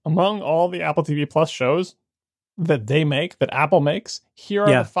say, among all the Apple TV Plus shows that they make, that Apple makes, here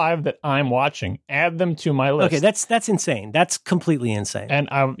are the 5 that I'm watching. Add them to my list. Okay, that's insane. That's completely insane. And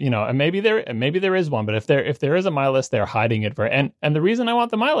and maybe there is one, but if there is a My List, they're hiding it and the reason I want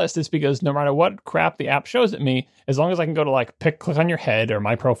the My List is because no matter what crap the app shows at me, as long as I can go to like click on your head or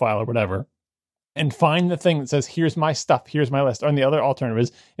my profile or whatever, and find the thing that says, here's my stuff, here's my list. And the other alternative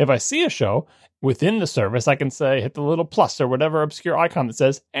is, if I see a show within the service, I can say, hit the little plus or whatever obscure icon that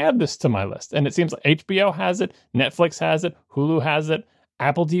says, add this to my list. And it seems like HBO has it, Netflix has it, Hulu has it,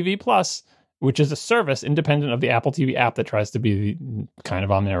 Apple TV Plus, which is a service independent of the Apple TV app that tries to be kind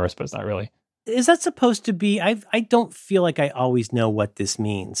of omnivorous, but it's not really. Is that supposed to be? I don't feel like I always know what this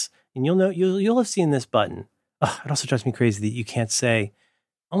means. And you'll have seen this button. It also drives me crazy that you can't say,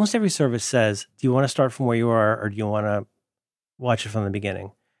 almost every service says, do you want to start from where you are or do you want to watch it from the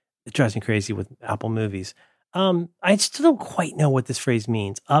beginning? It drives me crazy with Apple movies. I still don't quite know what this phrase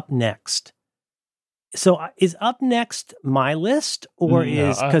means. Up next. So is up next my list or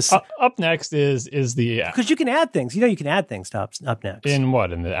is because up next is the because you can add things. You know, you can add things to up next. In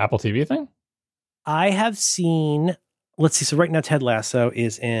what? In the Apple TV thing? I have seen. Let's see. So right now, Ted Lasso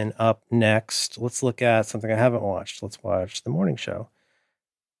is in up next. Let's look at something I haven't watched. Let's watch the morning show.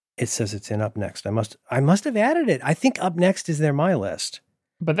 It says it's in up next. I must have added it. I think up next is their my list.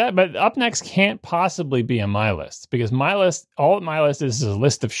 But up next can't possibly be a my list because all my list is a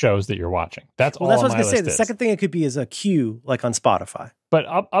list of shows that you're watching. That's all. That's what I was going to say. The second thing it could be is a queue, like on Spotify. But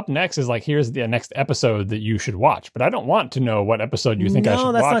up next is like, here's the next episode that you should watch. But I don't want to know what episode you think I should watch.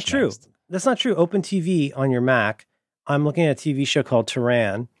 No, that's not true. That's not true. Open TV on your Mac. I'm looking at a TV show called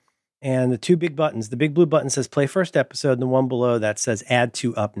Turan, and the two big buttons. The big blue button says play first episode, and the one below that says add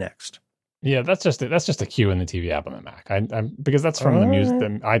to up next. Yeah, that's just a queue in the TV app on the Mac. Because that's from the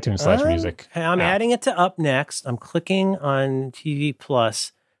iTunes /music. I'm adding it to up next. I'm clicking on TV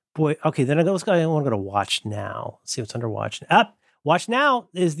Plus. Boy, okay, then I want to go to Watch Now. Let's see what's under Watch Now. Watch Now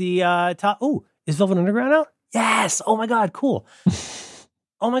is the top. Oh, is Velvet Underground out? Yes. Oh my God, cool.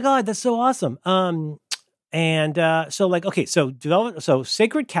 Oh my God, that's so awesome. So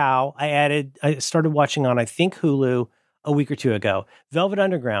Sacred Cow, I started watching on, I think, Hulu a week or two ago. Velvet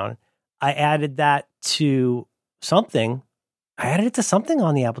Underground, I added that to something. I added it to something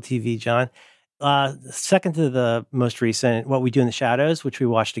on the Apple TV, John. Second to the most recent, What We Do in the Shadows, which we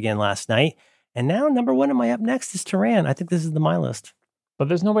watched again last night. And now number one in my up next is Turan. I think this is my list. But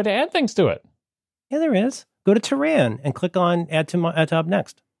there's no way to add things to it. Yeah, there is. Go to Turan and click on add to up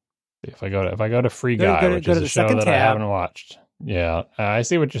next. If I go to Free Guy, which is a show that I haven't watched. Yeah, I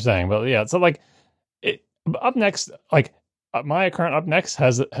see what you're saying. But yeah, so like up next, like my current up next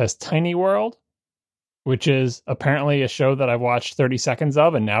has Tiny World, which is apparently a show that I watched 30 seconds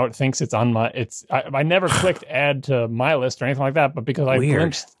of, and now it thinks it's on I never clicked add to my list or anything like that, but because I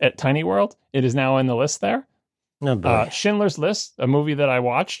glimpsed at Tiny World, it is now in the list there. Oh boy. Schindler's List, a movie that I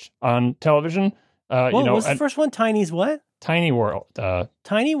watched on television. What was the first one? Tiny's what? Tiny World.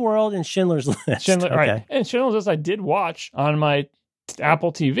 Tiny World and Schindler's List. Okay. Right. And Schindler's List I did watch on my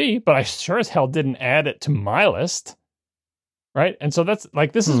Apple TV, but I sure as hell didn't add it to my list. Right. And so that's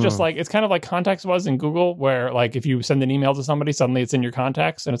like, this is just like, it's kind of like Contacts was in Google, where like if you send an email to somebody, suddenly it's in your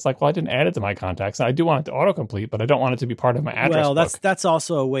contacts. And it's like, well, I didn't add it to my contacts. I do want it to autocomplete, but I don't want it to be part of my address book. That's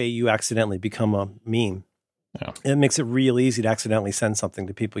also a way you accidentally become a meme. Yeah. It makes it real easy to accidentally send something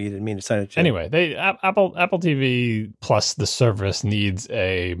to people you didn't mean to send it to. Anyway, Apple TV Plus, the service, needs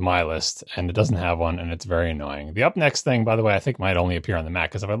a My List, and it doesn't have one, and it's very annoying. The Up Next thing, by the way, I think might only appear on the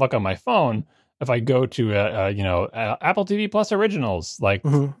Mac, because if I look on my phone, if I go to Apple TV Plus Originals, like,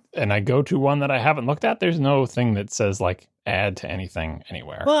 and I go to one that I haven't looked at, there's no thing that says like add to anything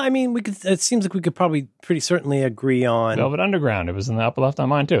anywhere. Well, I mean, we could. It seems like we could probably pretty certainly agree on Velvet Underground. It was in the upper left on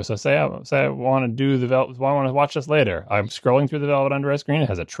mine too. So say I want to do the Velvet. I want to watch this later. I'm scrolling through the Velvet Underground screen. It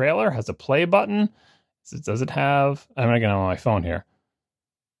has a trailer, has a play button. Does it have? I'm going to get on my phone here.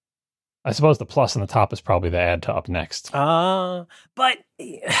 I suppose the plus on the top is probably the add to up next. But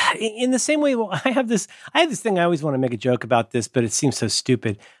in the same way, I have this thing. I always want to make a joke about this, but it seems so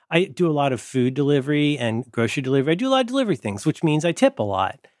stupid. I do a lot of food delivery and grocery delivery. I do a lot of delivery things, which means I tip a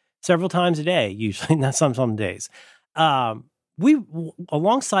lot, several times a day, usually, not some days. We,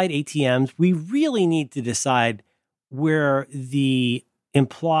 alongside ATMs, we really need to decide where the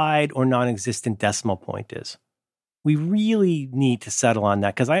implied or non-existent decimal point is. We really need to settle on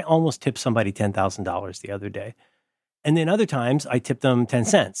that, because I almost tipped somebody $10,000 the other day. And then other times I tip them 10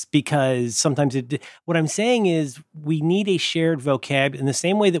 cents, because sometimes what I'm saying is we need a shared vocabulary in the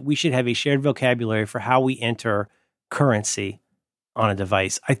same way that we should have a shared vocabulary for how we enter currency on a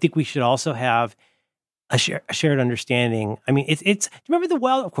device. I think we should also have a shared understanding. I mean, do you remember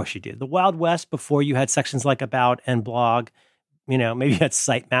of course you do, the Wild West before you had sections like About and Blog, maybe you had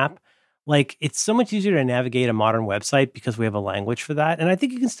Sitemap. Like, it's so much easier to navigate a modern website because we have a language for that. And I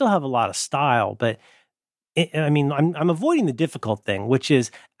think you can still have a lot of style, but I'm avoiding the difficult thing, which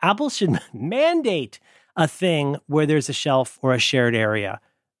is Apple should mandate a thing where there's a shelf or a shared area.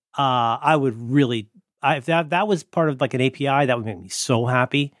 If that was part of like an API, that would make me so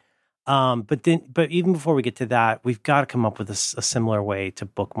happy. But even before we get to that, we've got to come up with a similar way to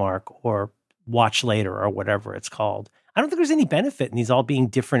bookmark or watch later or whatever it's called. I don't think there's any benefit in these all being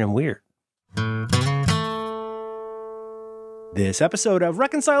different and weird. This episode of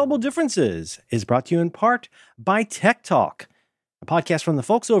Reconcilable Differences is brought to you in part by Tech Talk, a podcast from the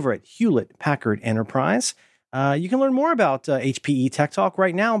folks over at Hewlett-Packard Enterprise. You can learn more about HPE Tech Talk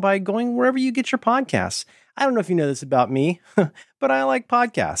right now by going wherever you get your podcasts. I don't know if you know this about me, but I like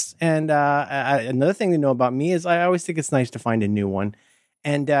podcasts. And another thing to know about me is I always think it's nice to find a new one.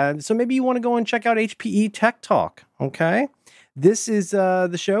 And so maybe you want to go and check out HPE Tech Talk, okay? This is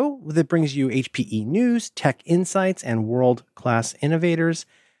the show that brings you HPE news, tech insights, and world-class innovators.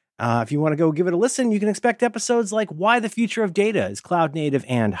 If you want to go give it a listen, you can expect episodes like why the future of data is cloud-native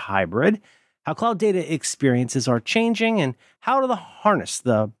and hybrid, how cloud data experiences are changing, and how to harness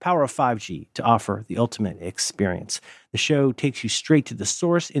the power of 5G to offer the ultimate experience. The show takes you straight to the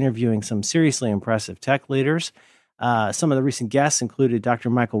source, interviewing some seriously impressive tech leaders. Some of the recent guests included Dr.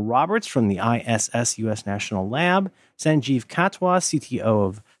 Michael Roberts from the ISS U.S. National Lab, Sanjeev Katwa, CTO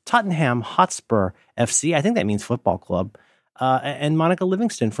of Tottenham Hotspur FC, I think that means football club, and Monica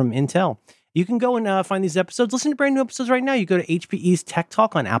Livingston from Intel. You can go and find these episodes. Listen to brand new episodes right now. You go to HPE's Tech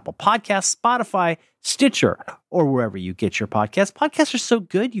Talk on Apple Podcasts, Spotify, Stitcher, or wherever you get your podcasts. Podcasts are so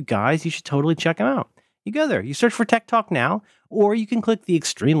good, you guys. You should totally check them out. You go there. You search for Tech Talk now, or you can click the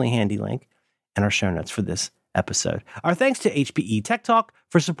extremely handy link in our show notes for this episode. Our thanks to HPE Tech Talk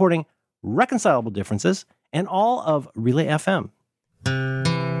for supporting Reconcilable Differences and all of Relay FM.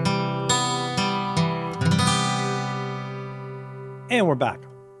 And we're back.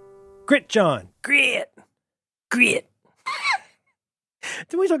 Grit, John. Grit. Did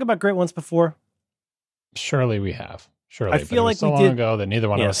we talk about grit once before? Surely we have. Surely. I feel like so we long did ago that neither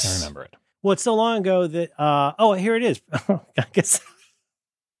one of us can remember it. Well, it's so long ago that here it is. I guess.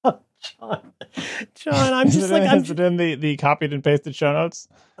 John, I'm just like, is it in the copied and pasted show notes?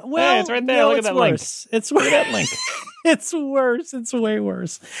 Well, hey, it's right there. Look at that worse. link. It's worse. Look at that link. It's worse. It's way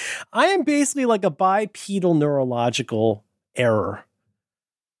worse. I am basically like a bipedal neurological error.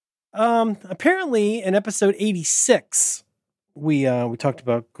 Apparently in episode 86, we talked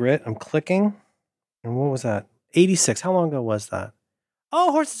about grit. I'm clicking. And what was that? 86. How long ago was that?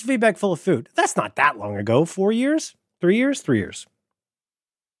 Oh, horses feedback full of food. That's not that long ago. 4 years? 3 years? 3 years.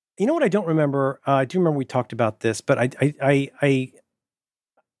 You know what I don't remember? I do remember we talked about this, but I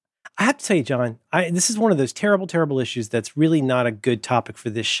have to tell you, John, this is one of those terrible, terrible issues that's really not a good topic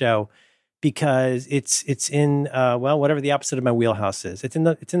for this show, because it's in whatever the opposite of my wheelhouse is. It's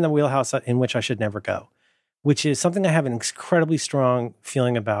in the wheelhouse in which I should never go, which is something I have an incredibly strong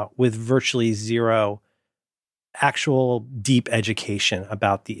feeling about, with virtually zero actual deep education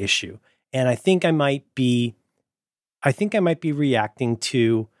about the issue. And I think I might be reacting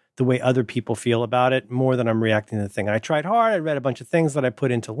to the way other people feel about it more than I'm reacting to the thing. And I tried hard. I read a bunch of things that I put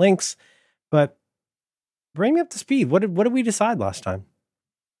into links, but bring me up to speed. What did we decide last time?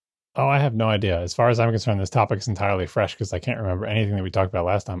 Oh, I have no idea. As far as I'm concerned, this topic is entirely fresh because I can't remember anything that we talked about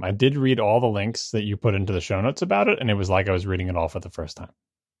last time. I did read all the links that you put into the show notes about it, and it was like I was reading it all for the first time.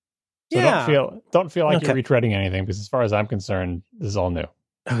 So don't feel like Okay. you're retreading anything, because as far as I'm concerned, this is all new.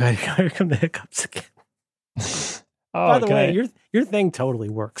 Okay, here come the hiccups again. Oh, By the way, your thing totally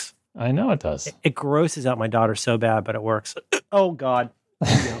works. I know it does. It grosses out my daughter so bad, but it works. Oh God.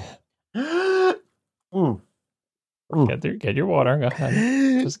 Get your water. Go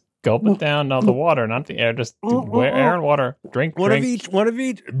ahead. Just gulp it down. No, the water, not the air. Just air and water. Drink. One of each. One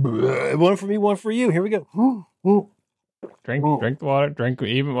for me, one for you. Here we go. Drink the water. Drink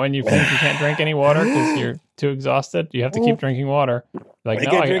even when you think you can't drink any water because you're too exhausted. You have to keep drinking water. Like,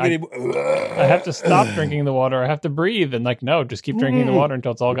 I have to stop drinking the water. I have to breathe. And like, no, just keep drinking the water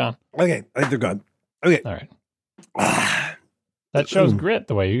until it's all gone. Okay, I think they're gone. Okay, all right. That shows grit,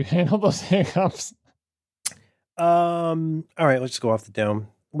 the way you handle those hiccups. All right, let's just go off the dome.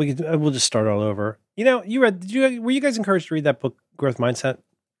 We'll just start all over. You know, were you guys encouraged to read that book, Growth Mindset?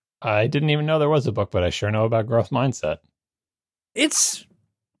 I didn't even know there was a book, but I sure know about growth mindset.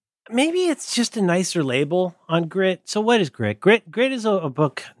 Maybe it's just a nicer label on grit. So what is grit? Grit is a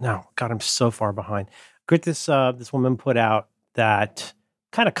book. No, God, I'm so far behind. Grit, this woman put out that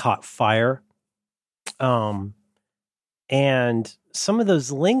kind of caught fire. And some of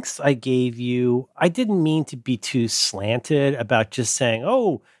those links I gave you, I didn't mean to be too slanted about just saying,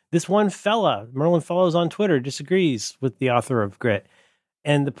 oh, this one fella, Merlin Fellows on Twitter, disagrees with the author of Grit.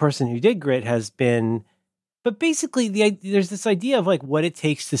 And the person who did Grit has been, but basically there's this idea of like what it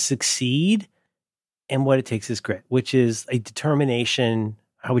takes to succeed and what it takes is grit, which is a determination.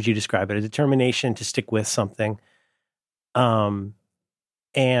 How would you describe it? A determination to stick with something.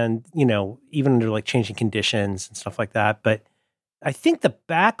 And, you know, even under like changing conditions and stuff like that. But I think the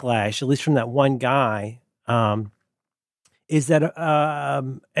backlash, at least from that one guy, is that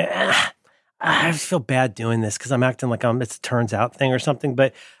I feel bad doing this because I'm acting like it's a turns out thing or something.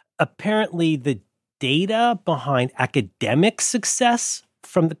 But apparently the data behind academic success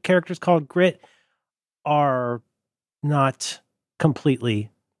from the characters called Grit are not completely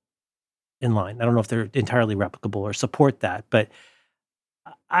in line. I don't know if they're entirely replicable or support that, but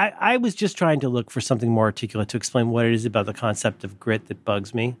I was just trying to look for something more articulate to explain what it is about the concept of grit that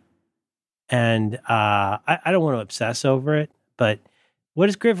bugs me. And I don't want to obsess over it, but what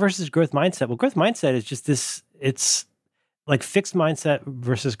is grit versus growth mindset? Well, growth mindset is just this, it's like fixed mindset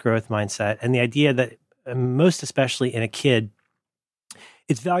versus growth mindset. And the idea that most especially in a kid,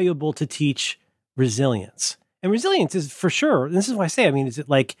 it's valuable to teach resilience. And resilience is for sure, this is why I say, I mean,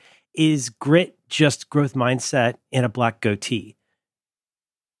 is grit just growth mindset in a black goatee?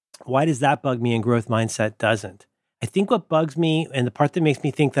 Why does that bug me and growth mindset doesn't? I think what bugs me and the part that makes me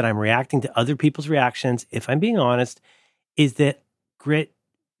think that I'm reacting to other people's reactions, if I'm being honest, is that grit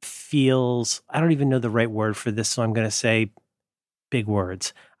feels, I don't even know the right word for this, so I'm going to say big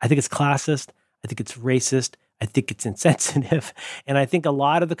words. I think it's classist. I think it's racist. I think it's insensitive. And I think a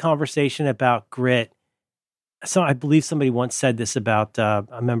lot of the conversation about grit, so I believe somebody once said this about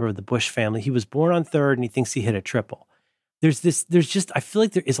a member of the Bush family. He was born on third and he thinks he hit a triple. I feel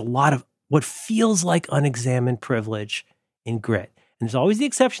like there is a lot of what feels like unexamined privilege in grit. And there's always the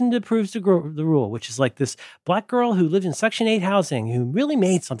exception that proves the rule, which is like this black girl who lived in Section 8 housing who really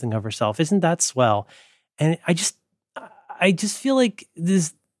made something of herself. Isn't that swell? And I just feel like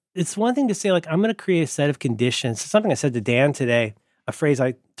it's one thing to say, like, I'm going to create a set of conditions. Something I said to Dan today, a phrase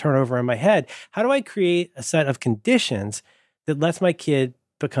I turn over in my head. How do I create a set of conditions that lets my kid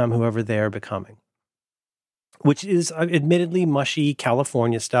become whoever they are becoming? Which is admittedly mushy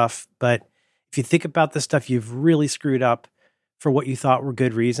California stuff. But if you think about the stuff you've really screwed up for what you thought were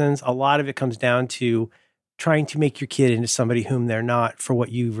good reasons, a lot of it comes down to trying to make your kid into somebody whom they're not for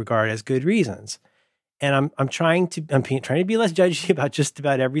what you regard as good reasons. And I'm trying to be less judgy about just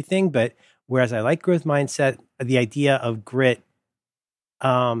about everything. But whereas I like growth mindset, the idea of grit,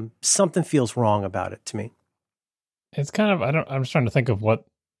 something feels wrong about it to me. It's kind of, I'm just trying to think of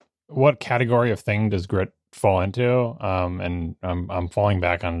what category of thing does grit fall into, and I'm falling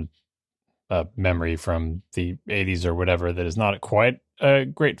back on a memory from the 80s or whatever that is not quite a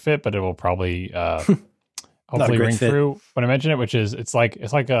great fit, but it will probably hopefully ring through when I mention it, which is it's like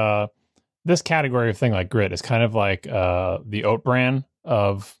this category of thing like grit is kind of like the oat bran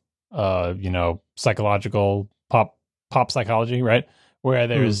of psychological pop psychology, right? Where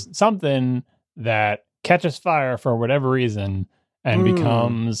there's something that catches fire for whatever reason and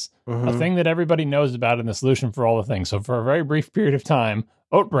becomes a thing that everybody knows about and the solution for all the things. So for a very brief period of time,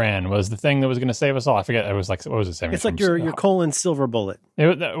 oat bran was the thing that was going to save us all. I forget. It was like, what was it saying? It's like your colon silver bullet. I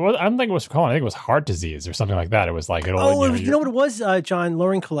don't think it was colon. I think it was heart disease or something like that. It was like, you know what it was, John?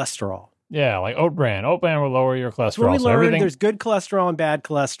 Lowering cholesterol. Yeah, like oat bran. Oat bran will lower your cholesterol. When we learned there's good cholesterol and bad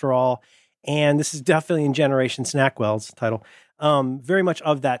cholesterol. And this is definitely in Generation Snackwell's title. very much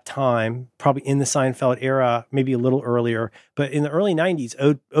of that time, probably in the Seinfeld era, maybe a little earlier. But in the early 90s,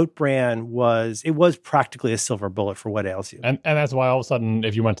 Oat Bran was practically a silver bullet for what ails you. And that's why all of a sudden,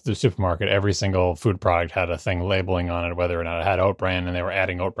 if you went to the supermarket, every single food product had a thing labeling on it, whether or not it had Oat Bran, and they were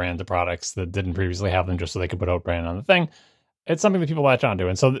adding Oat Bran to products that didn't previously have them just so they could put Oat Bran on the thing. It's something that people latch onto.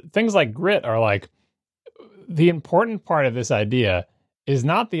 And so things like grit are like, the important part of this idea is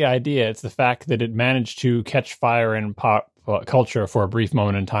not the idea, it's the fact that it managed to catch fire in pop culture for a brief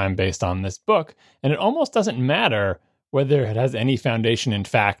moment in time based on this book. And it almost doesn't matter whether it has any foundation in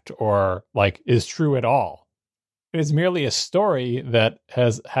fact or like is true at all. It is merely a story that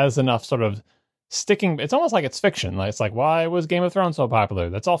has enough sort of sticking. It's almost like it's fiction. Like, it's like, why was Game of Thrones so popular?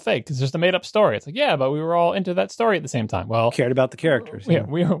 That's all fake. It's just a made up story. It's like, yeah, but we were all into that story at the same time. Well, cared about the characters. Yeah,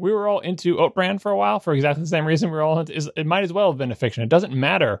 we were all into Oat Bran for a while for exactly the same reason. We were all into, it might as well have been a fiction. It doesn't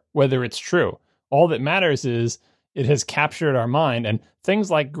matter whether it's true. All that matters is it has captured our mind, and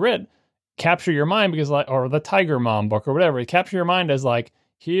things like grit capture your mind because, like, or the Tiger Mom book or whatever, it capture your mind as like,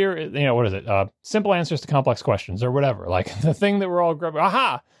 here, you know, what is it? Simple answers to complex questions or whatever. Like the thing that we're all grabbing.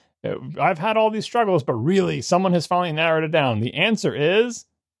 Aha! I've had all these struggles, but really, someone has finally narrowed it down. The answer is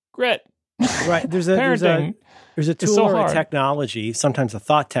grit. Right. There's a tool or a technology, sometimes a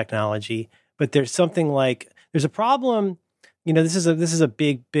thought technology, but there's something like, there's a problem. You know, this is a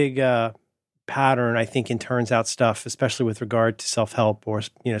big pattern, I think, in turns out stuff, especially with regard to self-help or,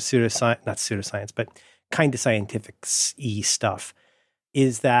 you know, not pseudoscience, but kind of scientific-y stuff,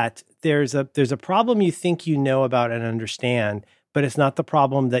 is that there's a problem you think you know about and understand, but it's not the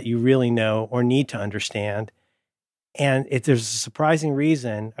problem that you really know or need to understand. And there's a surprising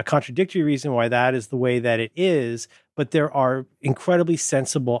reason, a contradictory reason why that is the way that it is, but there are incredibly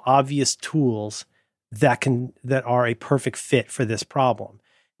sensible, obvious tools that are a perfect fit for this problem.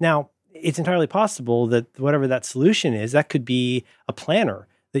 Now, it's entirely possible that whatever that solution is, that could be a planner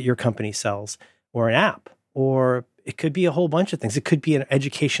that your company sells, or an app, or it could be a whole bunch of things. It could be an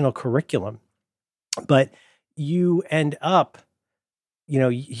educational curriculum. But you end up, you know,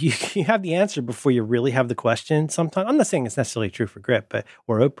 you have the answer before you really have the question sometimes. I'm not saying it's necessarily true for grit,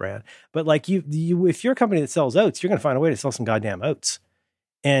 or Oat Bran, but like you if you're a company that sells oats, you're going to find a way to sell some goddamn oats.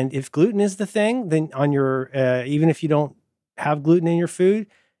 And if gluten is the thing, then on your, even if you don't have gluten in your food,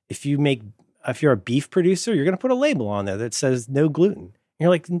 if you're a beef producer, you're going to put a label on there that says no gluten. And you're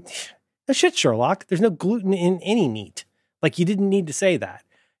like, no shit, Sherlock, there's no gluten in any meat. Like, you didn't need to say that.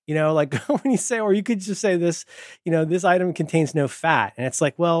 You know, like when you say, or you could just say this, you know, this item contains no fat. And it's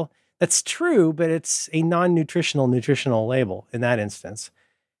like, well, that's true, but it's a nutritional label in that instance.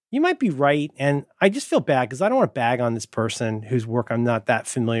 You might be right. And I just feel bad because I don't want to bag on this person whose work I'm not that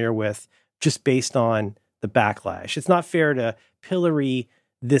familiar with just based on the backlash. It's not fair to pillory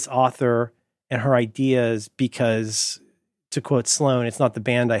this author and her ideas because, to quote Sloan, it's not the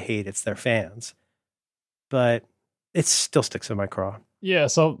band I hate, it's their fans. But it still sticks in my craw. Yeah,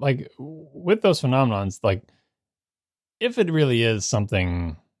 so like with those phenomenons, like if it really is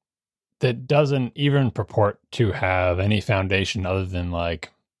something that doesn't even purport to have any foundation other than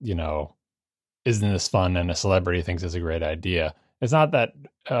like, you know, isn't this fun and a celebrity thinks it's a great idea, it's not that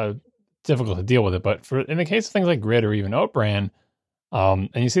difficult to deal with it. But in the case of things like grit or even Oat Bran, and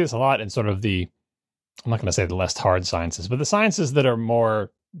you see this a lot in sort of I'm not going to say the less hard sciences, but the sciences that are more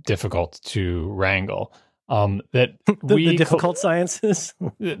difficult to wrangle. That the difficult sciences,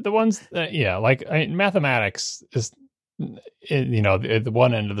 the ones, like mathematics is, you know, the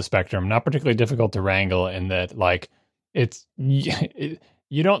one end of the spectrum, not particularly difficult to wrangle in that, like,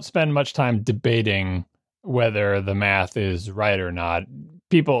 you don't spend much time debating whether the math is right or not.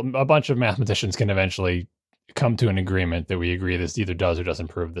 A bunch of mathematicians can eventually come to an agreement that we agree this either does or doesn't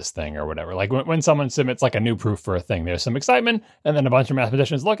prove this thing or whatever. Like when someone submits like a new proof for a thing, there's some excitement, and then a bunch of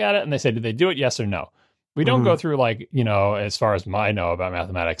mathematicians look at it and they say, did they do it? Yes or no? We don't go through, like, you know, as far as I know about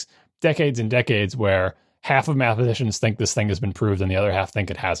mathematics, decades and decades where half of mathematicians think this thing has been proved and the other half think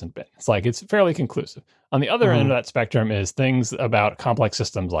it hasn't been. It's like, it's fairly conclusive. On the other end of that spectrum is things about complex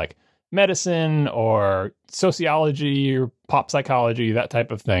systems like medicine or sociology or pop psychology, that type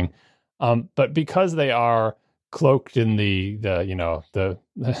of thing. But because they are cloaked in the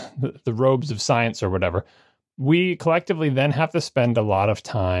robes of science or whatever, we collectively then have to spend a lot of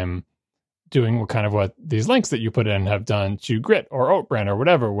time doing what these links that you put in have done to grit or Oat Bran or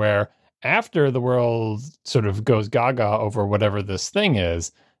whatever, where after the world sort of goes gaga over whatever this thing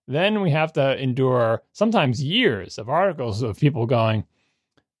is, then we have to endure sometimes years of articles of people going,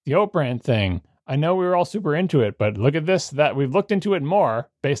 the Oat Bran thing, I know we were all super into it, but look at this, that we've looked into it more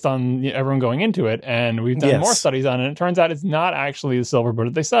based on everyone going into it, and we've done more studies on it. And it turns out it's not actually the silver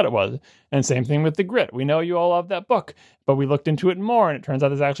bullet they said it was. And same thing with The Grit. We know you all love that book, but we looked into it more, and it turns out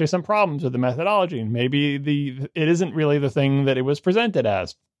there's actually some problems with the methodology, and maybe it isn't really the thing that it was presented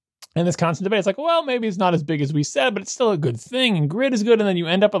as. And this constant debate, it's like, well, maybe it's not as big as we said, but it's still a good thing, and Grit is good, and then you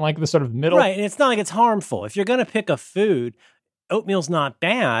end up in like the sort of middle. Right, and it's not like it's harmful. If you're going to pick a food, oatmeal's not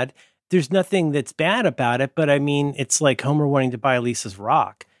bad. There's nothing that's bad about it, but I mean, it's like Homer wanting to buy Lisa's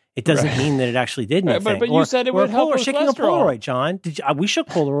rock. It doesn't mean that it actually did anything. But you said it would help with shaking cholesterol. a Polaroid, John. We shook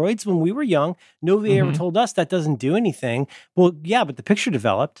Polaroids when we were young. Nobody ever told us that doesn't do anything. Well, yeah, but the picture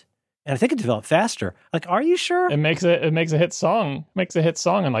developed. And I think it developed faster. Like, are you sure? It makes a hit song. Makes a hit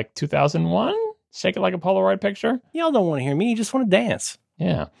song in like 2001. Shake It Like a Polaroid Picture. Y'all don't want to hear me. You just want to dance.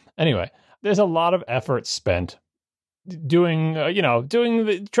 Yeah. Anyway, there's a lot of effort spent doing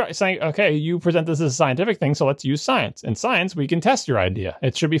saying, okay, you present this as a scientific thing, so let's use science. In science, we can test your idea.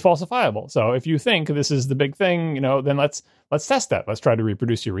 It should be falsifiable. So if you think this is the big thing, then let's test that. Let's try to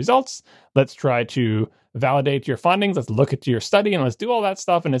reproduce your results. Let's try to validate your findings. Let's look at your study and let's do all that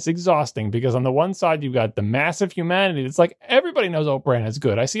stuff. And it's exhausting because on the one side, you've got the massive humanity. It's like everybody knows oat bran is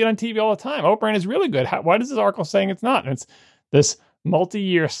good. I see it on TV all the time. Oat bran is really good. Why does this article saying it's not? And it's this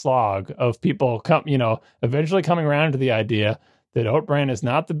multi-year slog of people eventually coming around to the idea that oat bran is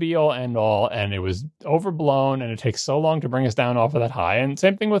not the be-all, end-all, and it was overblown, and it takes so long to bring us down off of that high. And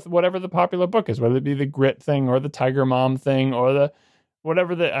same thing with whatever the popular book is, whether it be the Grit thing or the Tiger Mom thing or the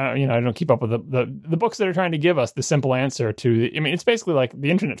whatever I don't keep up with the books that are trying to give us the simple answer to it's basically like the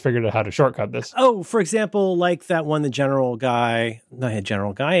internet figured out how to shortcut this. Oh, for example, like that one, a guy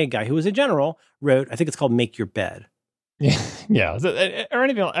who was a general wrote, I think it's called Make Your Bed. Yeah, or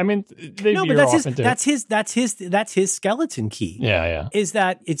anything else. I mean, that's his skeleton key. Yeah. Is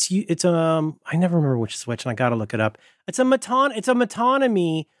that it's I never remember which is which, and I got to look it up. It's a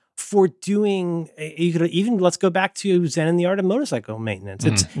metonymy for doing. You could even let's go back to Zen and the Art of Motorcycle Maintenance.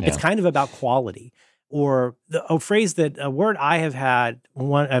 It's kind of about quality, or a word I have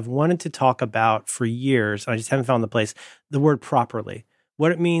I've wanted to talk about for years. And I just haven't found the place. The word properly.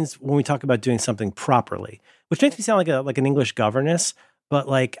 What it means when we talk about doing something properly, which makes me sound like an English governess, but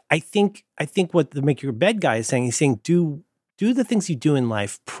like I think what the Make Your Bed guy is saying, he's saying do the things you do in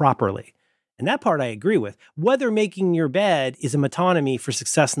life properly. And that part I agree with. Whether making your bed is a metonymy for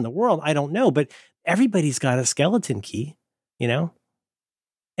success in the world, I don't know, but everybody's got a skeleton key, And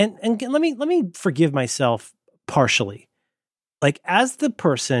let me forgive myself partially. Like as the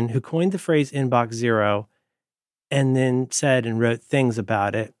person who coined the phrase inbox zero and then said and wrote things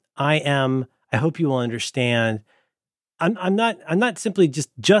about it, I hope you will understand. I'm not simply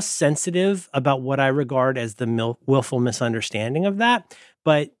just sensitive about what I regard as the willful misunderstanding of that,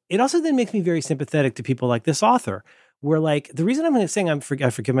 but it also then makes me very sympathetic to people like this author, where like the reason I'm saying I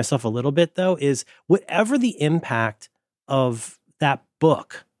forgive myself a little bit though is whatever the impact of that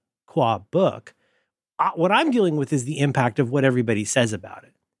book, what I'm dealing with is the impact of what everybody says about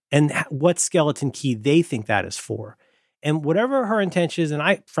it and what skeleton key they think that is for. And whatever her intentions, and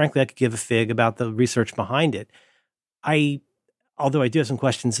I could give a fig about the research behind it. Although I do have some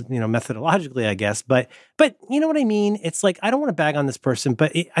questions, methodologically, I guess, but you know what I mean? It's like, I don't want to bag on this person,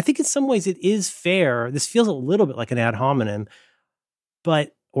 but I think in some ways it is fair. This feels a little bit like an ad hominem,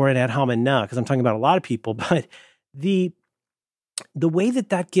 or an ad homina, because I'm talking about a lot of people, but the way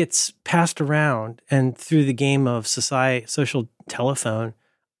that gets passed around and through the game of social telephone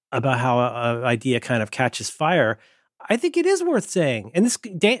about how an idea kind of catches fire, I think it is worth saying. And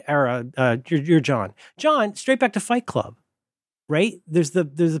you're John. John, straight back to Fight Club, right? There's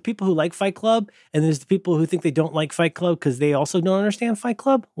the people who like Fight Club, and there's the people who think they don't like Fight Club because they also don't understand Fight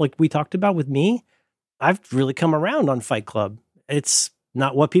Club, like we talked about with me. I've really come around on Fight Club. It's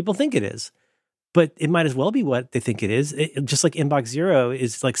not what people think it is, but it might as well be what they think it is. Just like Inbox Zero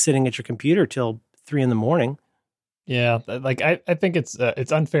is like sitting at your computer till 3 a.m. Yeah, like I think it's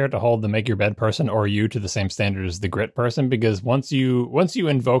unfair to hold the Make Your Bed person or you to the same standard as the Grit person, because once you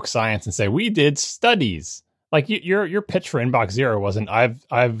invoke science and say we did studies, like your pitch for Inbox Zero wasn't I've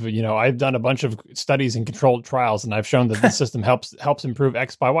done a bunch of studies and controlled trials and I've shown that this system helps improve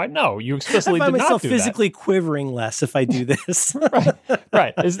X by Y. No, you explicitly did not do that. I find myself physically quivering less if I do this.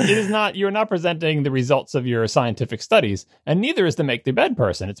 Right. It is not. You're not presenting the results of your scientific studies, and neither is the Make the Bed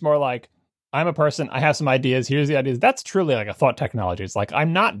person. It's more like, I'm a person, I have some ideas, here's the ideas. That's truly like a thought technology. It's like,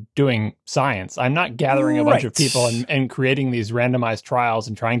 I'm not doing science. I'm not gathering a bunch of people and creating these randomized trials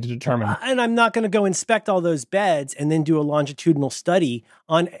and trying to determine. And I'm not going to go inspect all those beds and then do a longitudinal study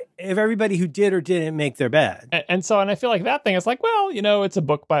on if everybody who did or didn't make their bed. And I feel like that thing is like, well, it's a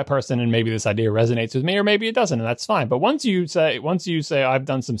book by a person and maybe this idea resonates with me or maybe it doesn't, and that's fine. But once you say I've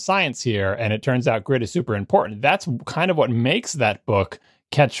done some science here and it turns out grit is super important, that's kind of what makes that book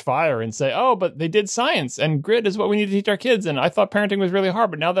catch fire and say, oh, but they did science and grit is what we need to teach our kids. And I thought parenting was really hard,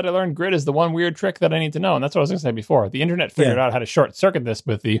 but now that I learned grit is the one weird trick that I need to know. And that's what I was going to say before. The internet figured out how to short circuit this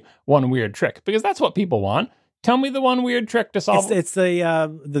with the one weird trick, because that's what people want. Tell me the one weird trick to solve. It's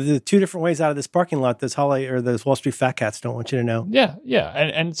the two different ways out of this parking lot. Those Wall Street fat cats don't want you to know. Yeah,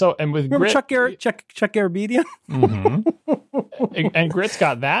 and with remember grit, Chuck Garabedian. Mm-hmm. and grit's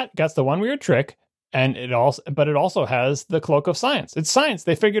got the one weird trick. And it also has the cloak of science. It's science.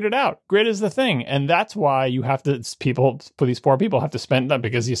 They figured it out. Grit is the thing. And that's why these poor people have to spend that,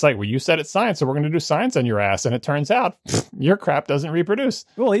 because he's like, well, you said it's science, so we're going to do science on your ass. And it turns out your crap doesn't reproduce.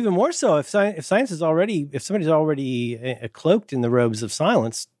 Well, even more so, if somebody's already cloaked in the robes of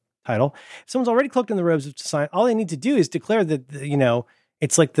silence title, if someone's already cloaked in the robes of science, all they need to do is declare that,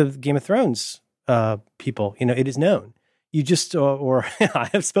 it's like the Game of Thrones people, it is known. You just, or I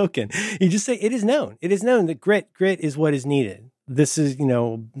have spoken. You just say, it is known. It is known that grit is what is needed. This is,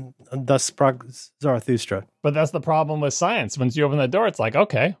 thus Zarathustra. But that's the problem with science. Once you open the door, it's like,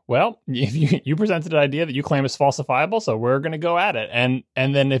 okay, well, if you presented an idea that you claim is falsifiable, so we're going to go at it. And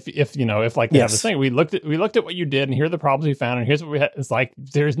then if like they have this thing, we looked at what you did, and here are the problems we found, and here's what we had. It's like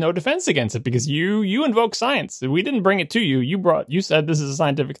there's no defense against it because you invoke science. We didn't bring it to you. You said this is a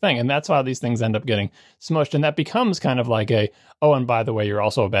scientific thing, and that's how these things end up getting smushed. And that becomes kind of like and by the way, you're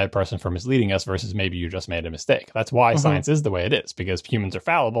also a bad person for misleading us versus maybe you just made a mistake. That's why science is the way it is, because humans are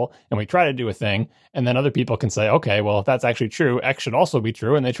fallible, and we try to do a thing, and then other people can say, okay, well, if that's actually true, X should also be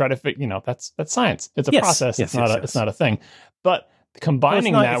true, and they try to that's science. It's a process. It's not a thing. But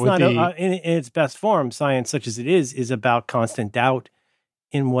combining in its best form, science such as it is about constant doubt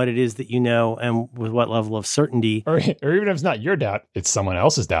in what it is that you know and with what level of certainty. Or even if it's not your doubt, it's someone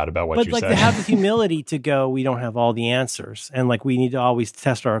else's doubt about what you said. But to have the humility to go, we don't have all the answers. And we need to always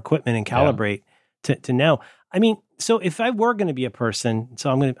test our equipment and calibrate to know. I mean, so if I were going to be a person, so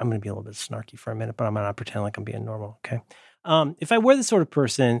I'm going to be a little bit snarky for a minute, but I'm going to pretend like I'm being normal, okay? If I were the sort of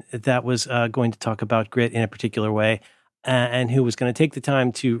person that was going to talk about grit in a particular way and who was going to take the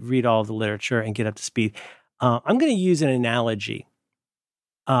time to read all of the literature and get up to speed, I'm going to use an analogy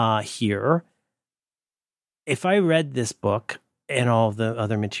here. If I read this book and all of the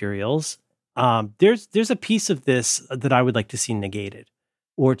other materials, there's a piece of this that I would like to see negated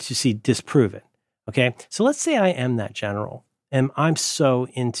or to see disproven. Okay, so let's say I am that general, and I'm so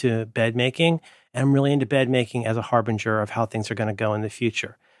into bed making, and I'm really into bed making as a harbinger of how things are going to go in the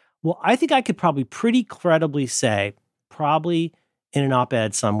future. Well, I think I could probably pretty credibly say, probably in an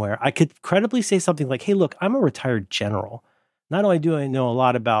op-ed somewhere, I could credibly say something like, hey, look, I'm a retired general. Not only do I know a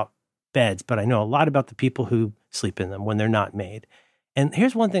lot about beds, but I know a lot about the people who sleep in them when they're not made. And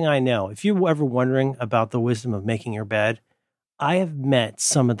here's one thing I know. If you're ever wondering about the wisdom of making your bed, I have met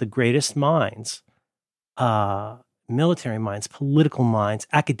some of the greatest minds, military minds, political minds,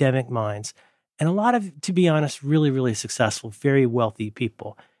 academic minds, and a lot of, to be honest, really, really successful, very wealthy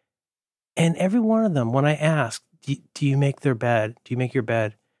people. And every one of them, when I ask, do you make their bed? Do you make your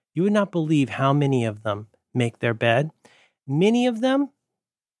bed? You would not believe how many of them make their bed. Many of them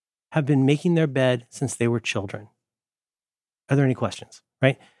have been making their bed since they were children. Are there any questions?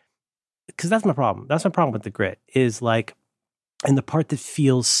 Right? Because that's my problem. That's my problem with the grit is and the part that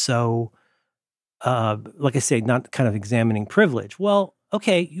feels so, like I say, not kind of examining privilege. Well,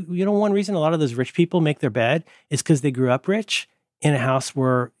 okay, you know, one reason a lot of those rich people make their bed is because they grew up rich in a house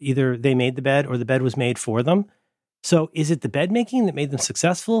where either they made the bed or the bed was made for them. So is it the bed making that made them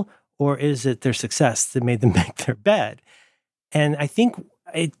successful, or is it their success that made them make their bed? And I think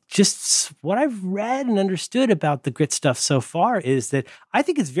what I've read and understood about the grit stuff so far is that I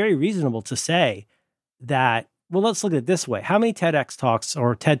think it's very reasonable to say that, well, let's look at it this way. How many TEDx talks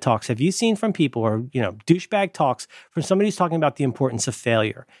or TED Talks have you seen from people, or, douchebag talks from somebody who's talking about the importance of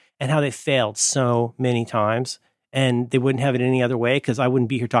failure and how they failed so many times and they wouldn't have it any other way because I wouldn't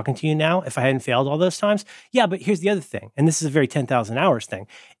be here talking to you now if I hadn't failed all those times? Yeah, but here's the other thing, and this is a very 10,000 hours thing.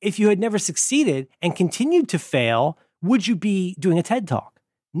 If you had never succeeded and continued to fail, would you be doing a TED Talk?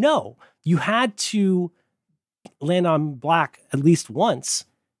 No, you had to land on black at least once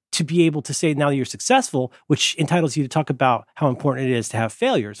to be able to say now that you're successful, which entitles you to talk about how important it is to have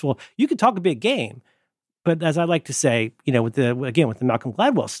failures. Well, you could talk a big game, but as I like to say, with the Malcolm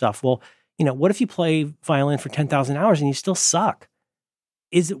Gladwell stuff, well, What if you play violin for 10,000 hours and you still suck?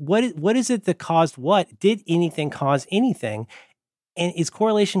 What is it that caused what? Did anything cause anything? And is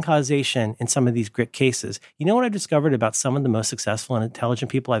correlation causation in some of these grit cases? You know what I've discovered about some of the most successful and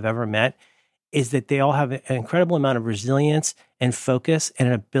intelligent people I've ever met is that they all have an incredible amount of resilience and focus and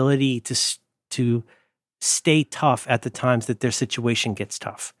an ability to stay tough at the times that their situation gets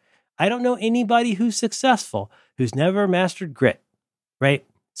tough. I don't know anybody who's successful who's never mastered grit, right?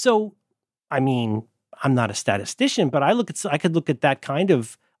 So, I mean, I'm not a statistician, but I could look at that kind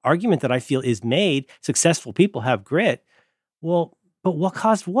of argument that I feel is made. Successful people have grit. Well, but what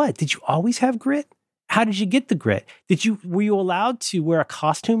caused what? Did you always have grit? How did you get the grit? Were you allowed to wear a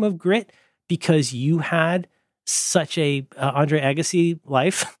costume of grit because you had such a Andre Agassi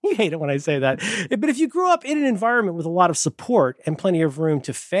life? You hate it when I say that. But if you grew up in an environment with a lot of support and plenty of room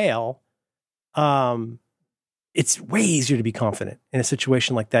to fail, it's way easier to be confident in a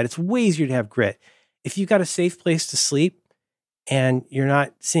situation like that. It's way easier to have grit. If you've got a safe place to sleep and you're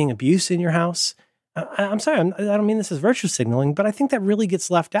not seeing abuse in your house, I'm sorry, I don't mean this as virtue signaling, but I think that really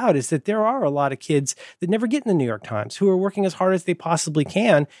gets left out is that there are a lot of kids that never get in the New York Times who are working as hard as they possibly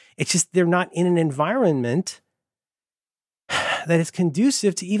can. It's just they're not in an environment that is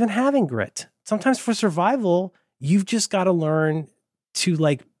conducive to even having grit. Sometimes for survival, you've just got to learn to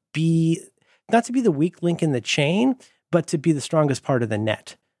not to be the weak link in the chain, but to be the strongest part of the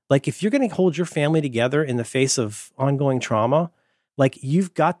net. Like if you're going to hold your family together in the face of ongoing trauma, like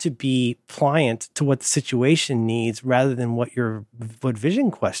you've got to be pliant to what the situation needs rather than what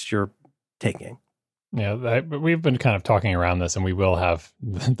vision quest you're taking. Yeah, we've been kind of talking around this, and we will have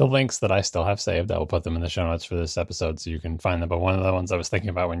the links that I still have saved. I will put them in the show notes for this episode so you can find them. But one of the ones I was thinking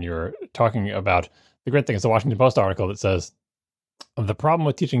about when you were talking about the grit thing is the Washington Post article that says, the problem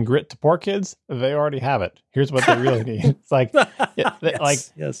with teaching grit to poor kids, they already have it. Here's what they really need. It's like,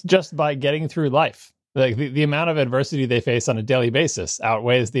 yes. Just by getting through life. Like the amount of adversity they face on a daily basis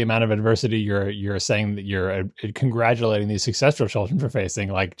outweighs the amount of adversity you're saying that you're congratulating these successful children for facing.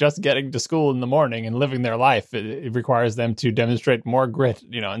 Like just getting to school in the morning and living their life, it requires them to demonstrate more grit,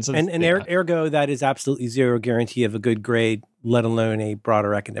 And so, ergo, that is absolutely zero guarantee of a good grade, let alone a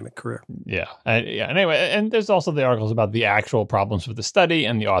broader academic career. Yeah. Anyway, and there's also the articles about the actual problems with the study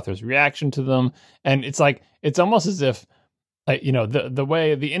and the author's reaction to them. And it's almost as if, the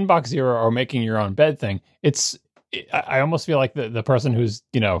way the inbox zero or making your own bed thing, I almost feel like the person who's,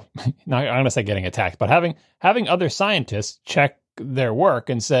 not, I'm going to say getting attacked, but having other scientists check their work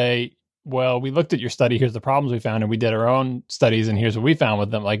and say, well, we looked at your study, here's the problems we found, and we did our own studies, and here's what we found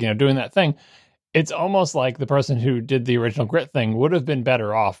with them, doing that thing. It's almost like the person who did the original grit thing would have been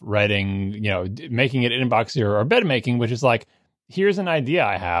better off writing, making it inbox zero or bed making, which is like, here's an idea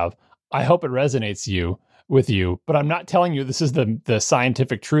I have. I hope it resonates with you, but I'm not telling you this is the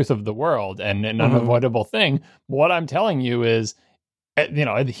scientific truth of the world and an unavoidable thing. What I'm telling you is,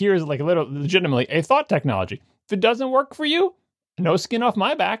 here's legitimately a thought technology. If it doesn't work for you, no skin off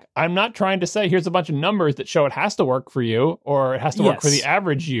my back. I'm not trying to say here's a bunch of numbers that show it has to work for you or it has to work for the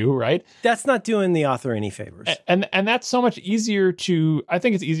average you, right? That's not doing the author any favors. And that's so much easier I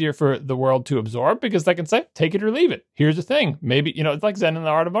think it's easier for the world to absorb because they can say, take it or leave it. Here's the thing. Maybe, it's like Zen in the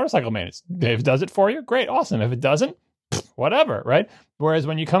Art of Motorcycle Maintenance. If it does it for you, great, awesome. If it doesn't, whatever, right? Whereas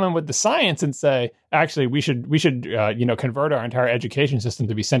when you come in with the science and say, actually, we should convert our entire education system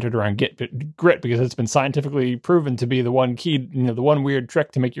to be centered around grit because it's been scientifically proven to be the one key, the one weird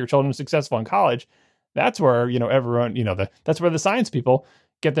trick to make your children successful in college. That's where, everyone, that's where the science people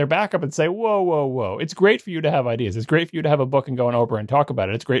get their back up and say, whoa. It's great for you to have ideas. It's great for you to have a book and go on Oprah and talk about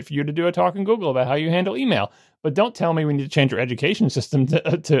it. It's great for you to do a talk in Google about how you handle email. But don't tell me we need to change our education system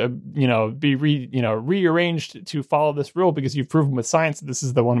to be rearranged to follow this rule because you've proven with science that this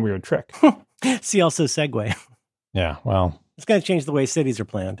is the one weird trick. See also segue. Yeah, well. It's going to change the way cities are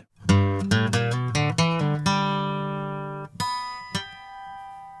planned.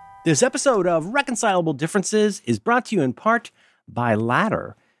 This episode of Reconcilable Differences is brought to you in part by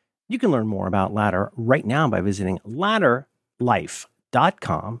Ladder. You can learn more about Ladder right now by visiting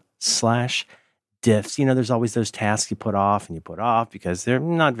ladderlife.com/diffs. There's always those tasks you put off because they're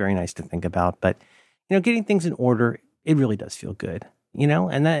not very nice to think about. But, getting things in order, it really does feel good,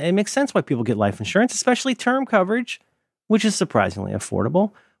 and that it makes sense why people get life insurance, especially term coverage, which is surprisingly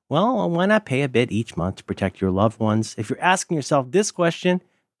affordable. Well, why not pay a bit each month to protect your loved ones? If you're asking yourself this question,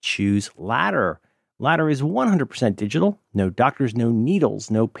 choose Ladder. Ladder is 100% digital, no doctors, no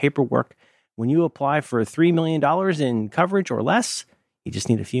needles, no paperwork. When you apply for $3 million in coverage or less, you just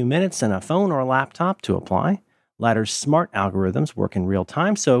need a few minutes and a phone or a laptop to apply. Ladder's smart algorithms work in real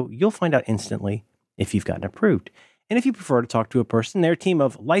time, so you'll find out instantly if you've gotten approved. And if you prefer to talk to a person, their team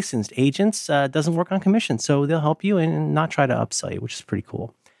of licensed agents doesn't work on commission. So they'll help you and not try to upsell you, which is pretty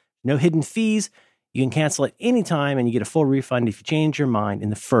cool. No hidden fees. You can cancel at any time and you get a full refund if you change your mind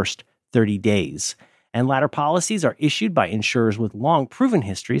in the first 30 days. And Ladder policies are issued by insurers with long proven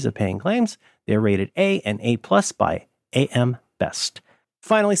histories of paying claims. They're rated A and A+ by AM Best.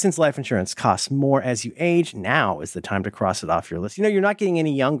 Finally, since life insurance costs more as you age, now is the time to cross it off your list. You know, you're not getting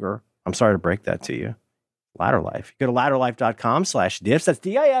any younger. I'm sorry to break that to you. Ladder Life. You go to ladderlife.com/diffs. That's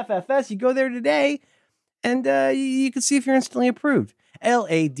DIFFS. You go there today and you can see if you're instantly approved.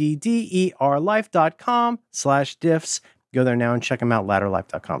 LADDER life.com/diffs. Go there now and check them out.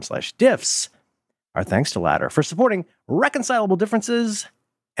 Ladderlife.com/diffs. Our thanks to Ladder for supporting Reconcilable Differences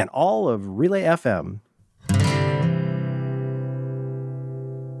and all of Relay FM.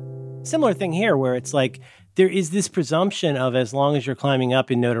 Similar thing here where it's like there is this presumption of as long as you're climbing up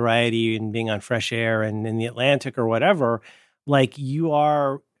in notoriety and being on Fresh Air and in the Atlantic or whatever, like you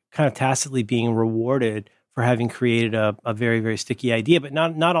are kind of tacitly being rewarded for having created a very, very sticky idea. But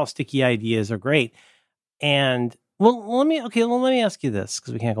not all sticky ideas are great. And let me ask you this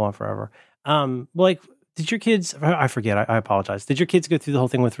because we can't go on forever. Did your kids, I forget, I apologize. Did your kids go through the whole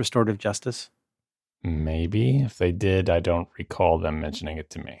thing with restorative justice? Maybe. If they did, I don't recall them mentioning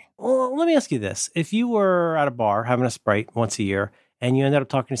it to me. Well, let me ask you this. If you were at a bar having a Sprite once a year and you ended up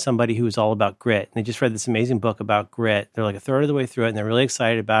talking to somebody who was all about grit and they just read this amazing book about grit, they're like a third of the way through it and they're really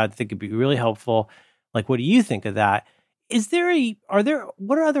excited about it, they think it'd be really helpful. Like, what do you think of that?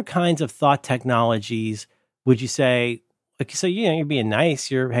 What are other kinds of thought technologies would you say, like, so, you know, you're being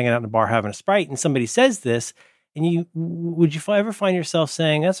nice, you're hanging out in a bar having a Sprite and somebody says this and would you ever find yourself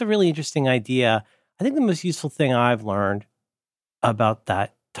saying, that's a really interesting idea. I think the most useful thing I've learned about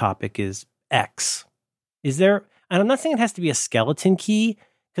that topic is X. Is there, and I'm not saying it has to be a skeleton key,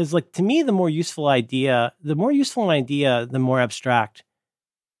 because like to me, the more useful an idea, the more abstract,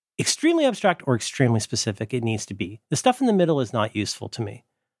 extremely abstract or extremely specific it needs to be. The stuff in the middle is not useful to me.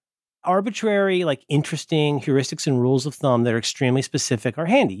 Arbitrary, like interesting heuristics and rules of thumb that are extremely specific are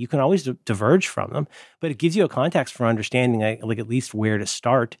handy. You can always diverge from them, but it gives you a context for understanding like at least where to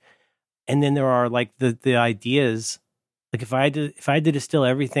start. And then there are like the ideas, like if I had to distill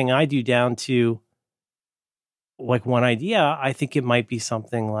everything I do down to like one idea, I think it might be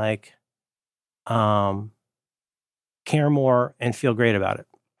something like care more and feel great about it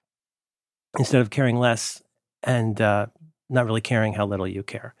instead of caring less and not really caring how little you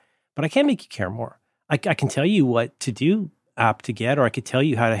care. But I can make you care more. I can tell you what to do app to get, or I could tell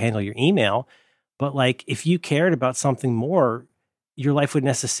you how to handle your email. But like if you cared about something more, your life would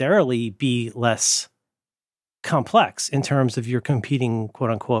necessarily be less complex in terms of your competing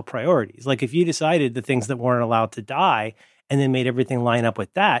quote unquote priorities. Like if you decided the things that weren't allowed to die and then made everything line up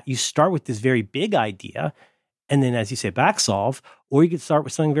with that, you start with this very big idea and then, as you say, back solve, or you could start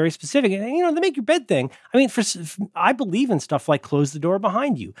with something very specific. And, you know, the make your bed thing. I mean, I believe in stuff like close the door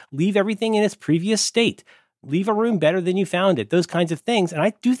behind you, leave everything in its previous state, leave a room better than you found it, those kinds of things. And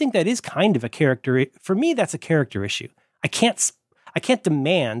I do think that is kind of a character. For me, that's a character issue. I can't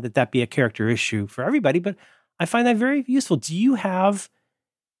demand that be a character issue for everybody, but I find that very useful. Do you have,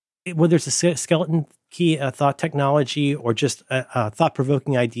 whether it's a skeleton key, a thought technology, or just a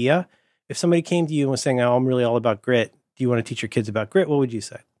thought-provoking idea, if somebody came to you and was saying, oh, I'm really all about grit, do you want to teach your kids about grit? What would you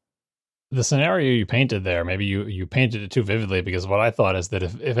say? The scenario you painted there, maybe you painted it too vividly, because what I thought is that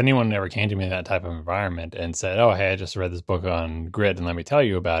if anyone ever came to me in that type of environment and said, oh, hey, I just read this book on grit and let me tell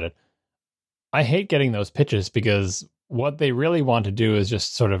you about it, I hate getting those pitches because what they really want to do is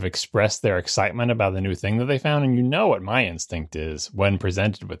just sort of express their excitement about the new thing that they found. And you know what my instinct is when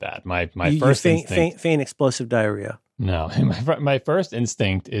presented with that. My first instinct... Feign explosive diarrhea. No, my first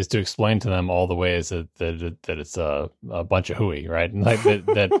instinct is to explain to them all the ways that it's a bunch of hooey, right? And like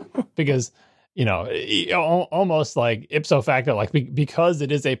that because, you know, almost like ipso facto, like because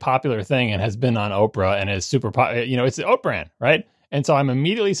it is a popular thing and has been on Oprah and is super, you know, it's the Oprah brand, right? And so I'm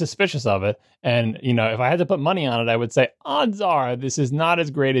immediately suspicious of it. And, you know, if I had to put money on it, I would say odds are this is not as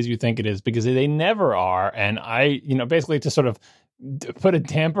great as you think it is, because they never are. And I, you know, basically to sort of put a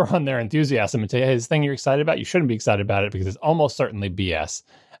damper on their enthusiasm and say, hey, this thing you're excited about, you shouldn't be excited about it because it's almost certainly BS.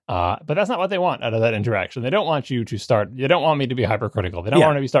 But that's not what they want out of that interaction. They don't want you to start, they don't want me to be hypercritical. They don't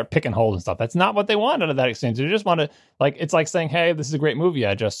want me to start picking holes and stuff. That's not what they want out of that exchange. They just want to, like, it's like saying, hey, this is a great movie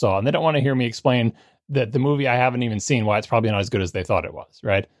I just saw. And they don't want to hear me explain that the movie I haven't even seen, why it's probably not as good as they thought it was,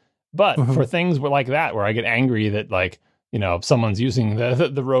 right? But for things like that, where I get angry that, like, you know, someone's using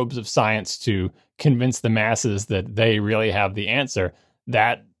the robes of science to convince the masses that they really have the answer,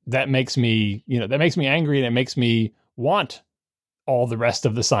 that makes me, you know, that makes me angry, and it makes me want all the rest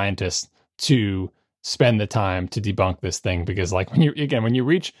of the scientists to spend the time to debunk this thing, because like when you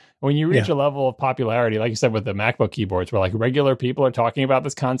reach a level of popularity, like you said with the MacBook keyboards, where like regular people are talking about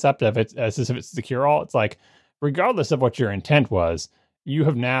this concept of it as if it's the cure-all, it's like, regardless of what your intent was, you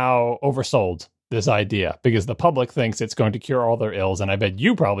have now oversold this idea because the public thinks it's going to cure all their ills, and I bet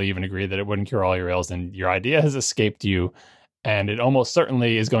you probably even agree that it wouldn't cure all your ills, and your idea has escaped you. And it almost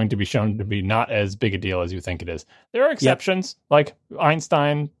certainly is going to be shown to be not as big a deal as you think it is. There are exceptions, like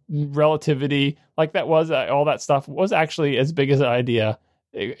Einstein, relativity, like that was all that stuff was actually as big as an idea,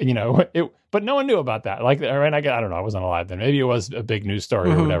 but no one knew about that. Like, I don't know, I wasn't alive then. Maybe it was a big news story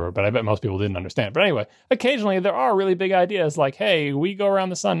or whatever, but I bet most people didn't understand. But anyway, occasionally there are really big ideas like, hey, we go around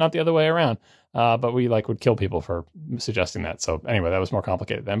the sun, not the other way around. But we would kill people for suggesting that. So anyway, that was more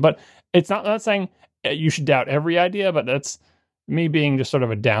complicated then. But it's not saying you should doubt every idea, but that's me being just sort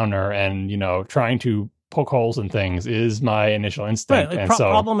of a downer and, trying to poke holes in things is my initial instinct. Right, and so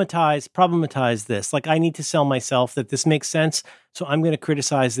problematize this. Like, I need to sell myself that this makes sense. So I'm going to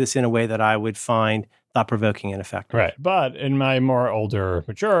criticize this in a way that I would find thought-provoking and effective. Right. But in my more older,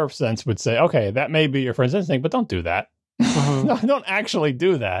 mature sense would say, okay, that may be your friend's instinct, but don't do that. No, don't actually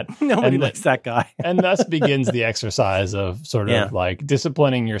do that. Nobody likes that guy. And thus begins the exercise of sort of like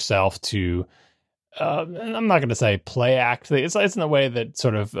disciplining yourself to, I'm not going to say play act. It's in the way that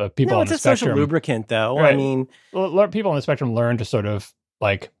sort of people on the spectrum. It's a social lubricant, though. Right. I mean, people on the spectrum learn to sort of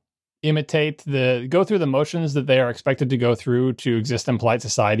like go through the motions that they are expected to go through to exist in polite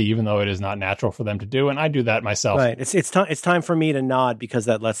society, even though it is not natural for them to do. And I do that myself. Right. It's time for me to nod because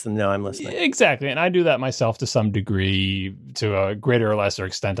that lets them know I'm listening. Exactly. And I do that myself to some degree, to a greater or lesser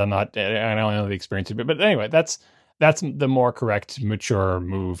extent. I don't know the experience of it, but anyway, that's the more correct, mature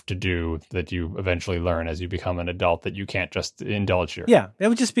move to do that you eventually learn as you become an adult, that you can't just indulge your. Yeah. It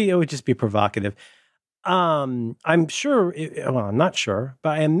would just be provocative. I'm sure, I'm not sure,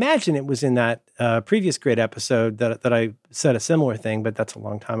 but I imagine it was in that previous Grit episode that I said a similar thing, but that's a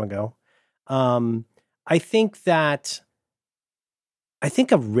long time ago. I think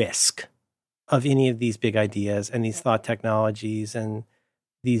a risk of any of these big ideas and these thought technologies and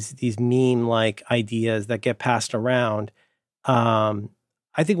these meme-like ideas that get passed around, I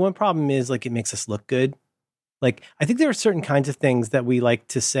think one problem is like it makes us look good. Like, I think there are certain kinds of things that we like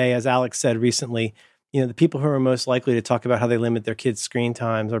to say, as Alex said recently. The people who are most likely to talk about how they limit their kids' screen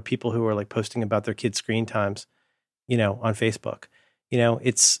times are people who are like posting about their kids' screen times, on Facebook.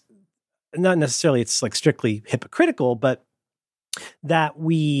 It's not necessarily, it's like strictly hypocritical, but that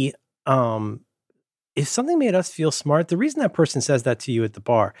we, if something made us feel smart, the reason that person says that to you at the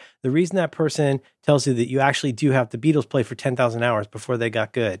bar, the reason that person tells you that you actually do have the Beatles play for 10,000 hours before they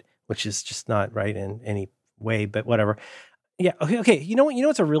got good, which is just not right in any way, but whatever. Yeah. Okay. You know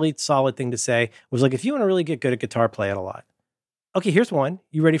what's a really solid thing to say was like, if you want to really get good at guitar, play it a lot. Okay. Here's one.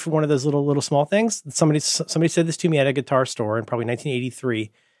 You ready for one of those little small things? Somebody said this to me at a guitar store in probably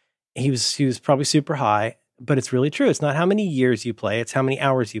 1983. He was probably super high, but it's really true. It's not how many years you play. It's how many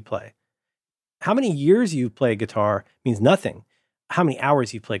hours you play. How many years you play guitar means nothing. How many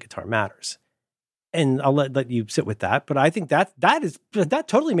hours you play guitar matters. And I'll let you sit with that. But I think that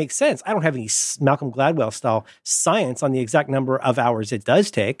totally makes sense. I don't have any Malcolm Gladwell style science on the exact number of hours it does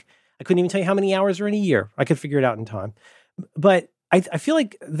take. I couldn't even tell you how many hours are in a year. I could figure it out in time. But I feel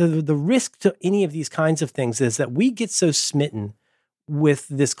like the risk to any of these kinds of things is that we get so smitten with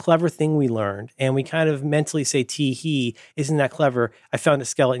this clever thing we learned, and we kind of mentally say, tee-hee, isn't that clever? I found a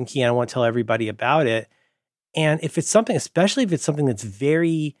skeleton key and I want to tell everybody about it. And if it's something, especially if it's something that's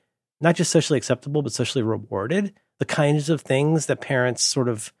very not just socially acceptable, but socially rewarded, the kinds of things that parents sort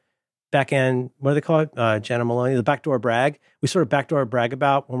of back end, what do they call it? Jenna Maloney, the backdoor brag. We sort of backdoor brag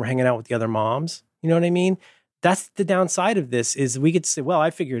about when we're hanging out with the other moms. You know what I mean? That's the downside of this is we get to say, well,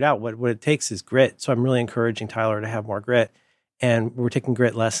 I figured out what it takes is grit. So I'm really encouraging Tyler to have more grit. And we're taking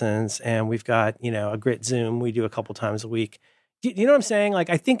grit lessons, and we've got, a grit Zoom we do a couple times a week. You know what I'm saying?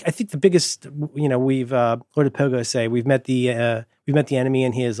 Like, I think the biggest, we've, what did Pogo say? We've met the enemy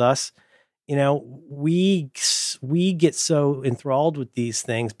and he is us. We get so enthralled with these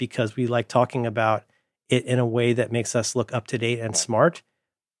things because we like talking about it in a way that makes us look up to date and smart.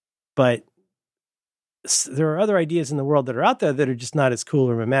 But there are other ideas in the world that are out there that are just not as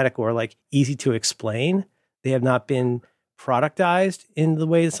cool or romantic or like easy to explain. They have not been productized in the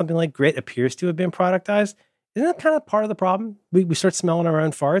way that something like grit appears to have been productized. Isn't that kind of part of the problem? We start smelling our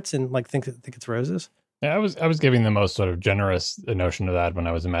own farts and like think it's roses. Yeah, I was giving the most sort of generous notion of that when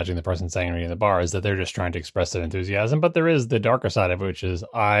I was imagining the person saying reading the bar, is that they're just trying to express their enthusiasm. But there is the darker side of it, which is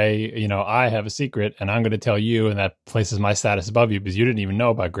I have a secret and I'm going to tell you, and that places my status above you because you didn't even know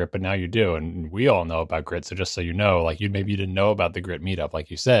about grit, but now you do, and we all know about grit. So just so you know, like maybe you didn't know about the grit meetup,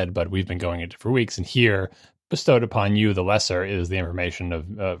 like you said, but we've been going into it for weeks, and here bestowed upon you, the lesser, is the information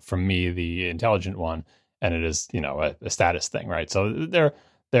of from me, the intelligent one, and it is a status thing, right? So they're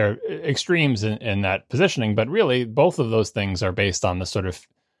extremes in that positioning, but really both of those things are based on the sort of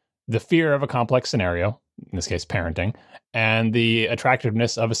the fear of a complex scenario, in this case parenting, and the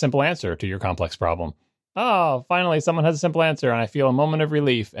attractiveness of a simple answer to your complex problem. Oh, finally someone has a simple answer and I feel a moment of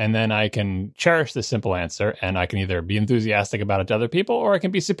relief, and then I can cherish this simple answer, and I can either be enthusiastic about it to other people, or I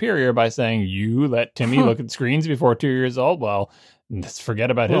can be superior by saying, you let Timmy look at screens before 2 years old. Well, let's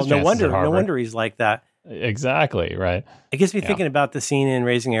forget about his chances at Harvard. No wonder he's like that. Exactly, right. It gets me thinking about the scene in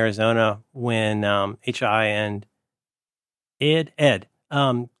Raising Arizona when H.I. and Ed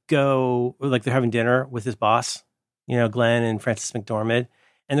go, like they're having dinner with his boss, Glenn and Frances McDormand,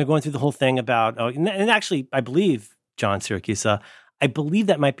 and they're going through the whole thing about, and actually, I believe, John Siracusa, I believe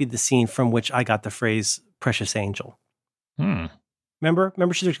that might be the scene from which I got the phrase precious angel. Remember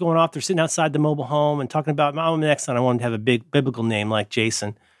she's going off, they're sitting outside the mobile home and talking about, the next time I wanted to have a big biblical name like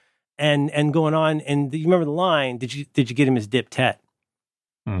Jason. And going on, and you remember the line? Did you get him his dip tet?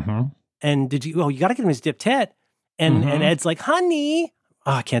 Mm-hmm. And did you? Oh, you got to get him his dip tet. And Ed's like, honey,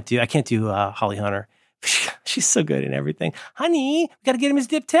 I can't do Holly Hunter. She's so good in everything. Honey, we got to get him his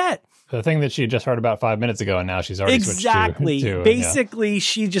dip tet. The thing that she just heard about 5 minutes ago, and now she's already switched to Basically,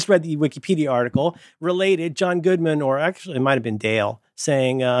 she just read the Wikipedia article related. John Goodman, or actually it might have been Dale,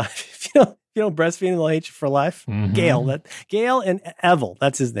 saying, if you don't breastfeed him, they'll hate you for life. Mm-hmm. Gail and Evel,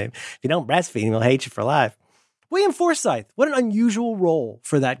 that's his name. If you don't breastfeed him, he'll hate you for life. William Forsythe, what an unusual role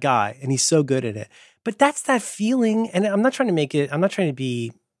for that guy, and he's so good at it. But that's that feeling, and I'm not trying to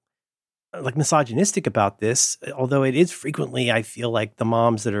be like misogynistic about this, although it is frequently, I feel like, the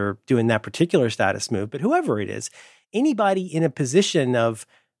moms that are doing that particular status move, but whoever it is, anybody in a position of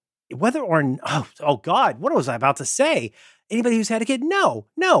whether or oh God, what was I about to say? Anybody who's had a kid? No.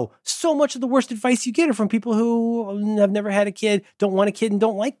 So much of the worst advice you get are from people who have never had a kid, don't want a kid, and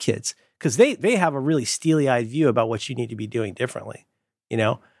don't like kids, because they have a really steely-eyed view about what you need to be doing differently.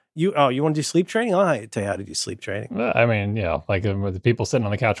 You want to do sleep training? I'll tell you how to do sleep training. I mean, like the people sitting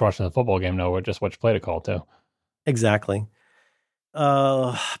on the couch watching the football game know just which play to call too. Exactly.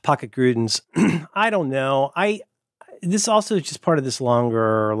 Pocket Grudens. I don't know. This also is just part of this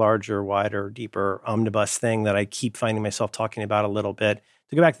longer, larger, wider, deeper omnibus thing that I keep finding myself talking about a little bit.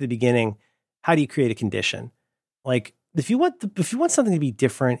 To go back to the beginning, how do you create a condition? Like if you want something to be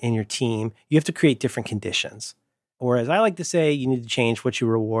different in your team, you have to create different conditions. Or as I like to say, you need to change what you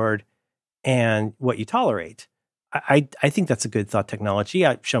reward and what you tolerate. I think that's a good thought technology.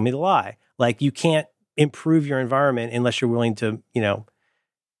 Show me the lie. Like you can't improve your environment unless you're willing to,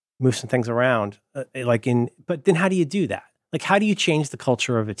 move some things around. But then how do you do that? Like, how do you change the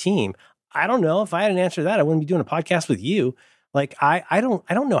culture of a team? I don't know. If I had an answer to that, I wouldn't be doing a podcast with you. Like, I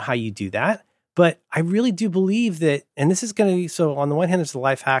don't know how you do that, but I really do believe that, and this is going to be, so on the one hand, there's the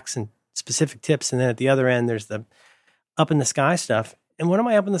life hacks and specific tips. And then at the other end, there's the up in the sky stuff. And one of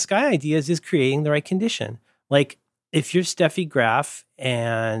my up in the sky ideas is creating the right condition. Like if you're Steffi Graf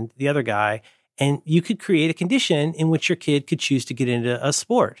and the other guy, and you could create a condition in which your kid could choose to get into a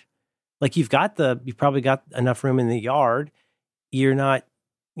sport. Like you've probably got enough room in the yard. You're not,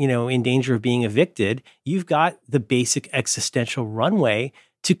 in danger of being evicted. You've got the basic existential runway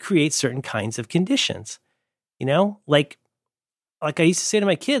to create certain kinds of conditions. Like I used to say to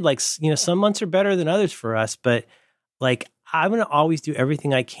my kid, like, some months are better than others for us, but like, I'm going to always do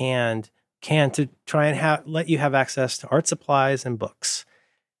everything I can to try and let you have access to art supplies and books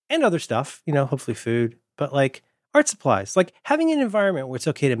and other stuff, hopefully food, but like art supplies, like having an environment where it's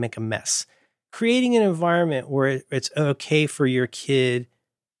okay to make a mess, creating an environment where it's okay for your kid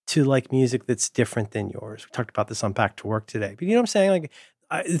to like music that's different than yours. We talked about this on Back to Work today, but you know what I'm saying? Like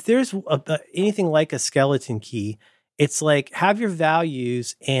if there's anything like a skeleton key, it's like have your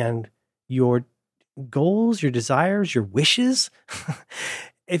values and your goals, your desires, your wishes.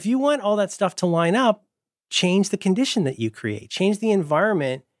 If you want all that stuff to line up, change the condition that you create, change the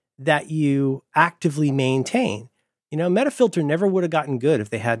environment that you actively maintain. Metafilter never would have gotten good if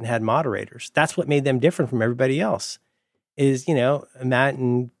they hadn't had moderators. That's what made them different from everybody else. Is Matt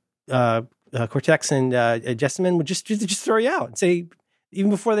and Cortex and Jessamine would just throw you out and say, even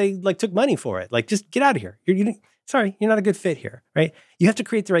before they like took money for it, like just get out of here. Sorry, you're not a good fit here, right? You have to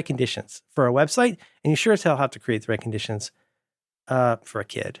create the right conditions for a website, and you sure as hell have to create the right conditions for a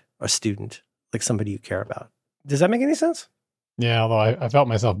kid, a student, like somebody you care about. Does that make any sense? Yeah, although I felt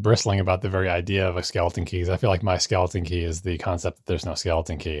myself bristling about the very idea of a skeleton key, because I feel like my skeleton key is the concept that there's no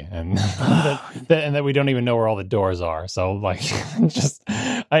skeleton key, and that we don't even know where all the doors are. So, like, just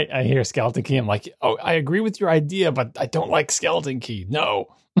I hear skeleton key, I'm like, oh, I agree with your idea, but I don't like skeleton key.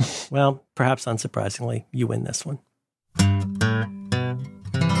 No. Well, perhaps unsurprisingly, you win this one.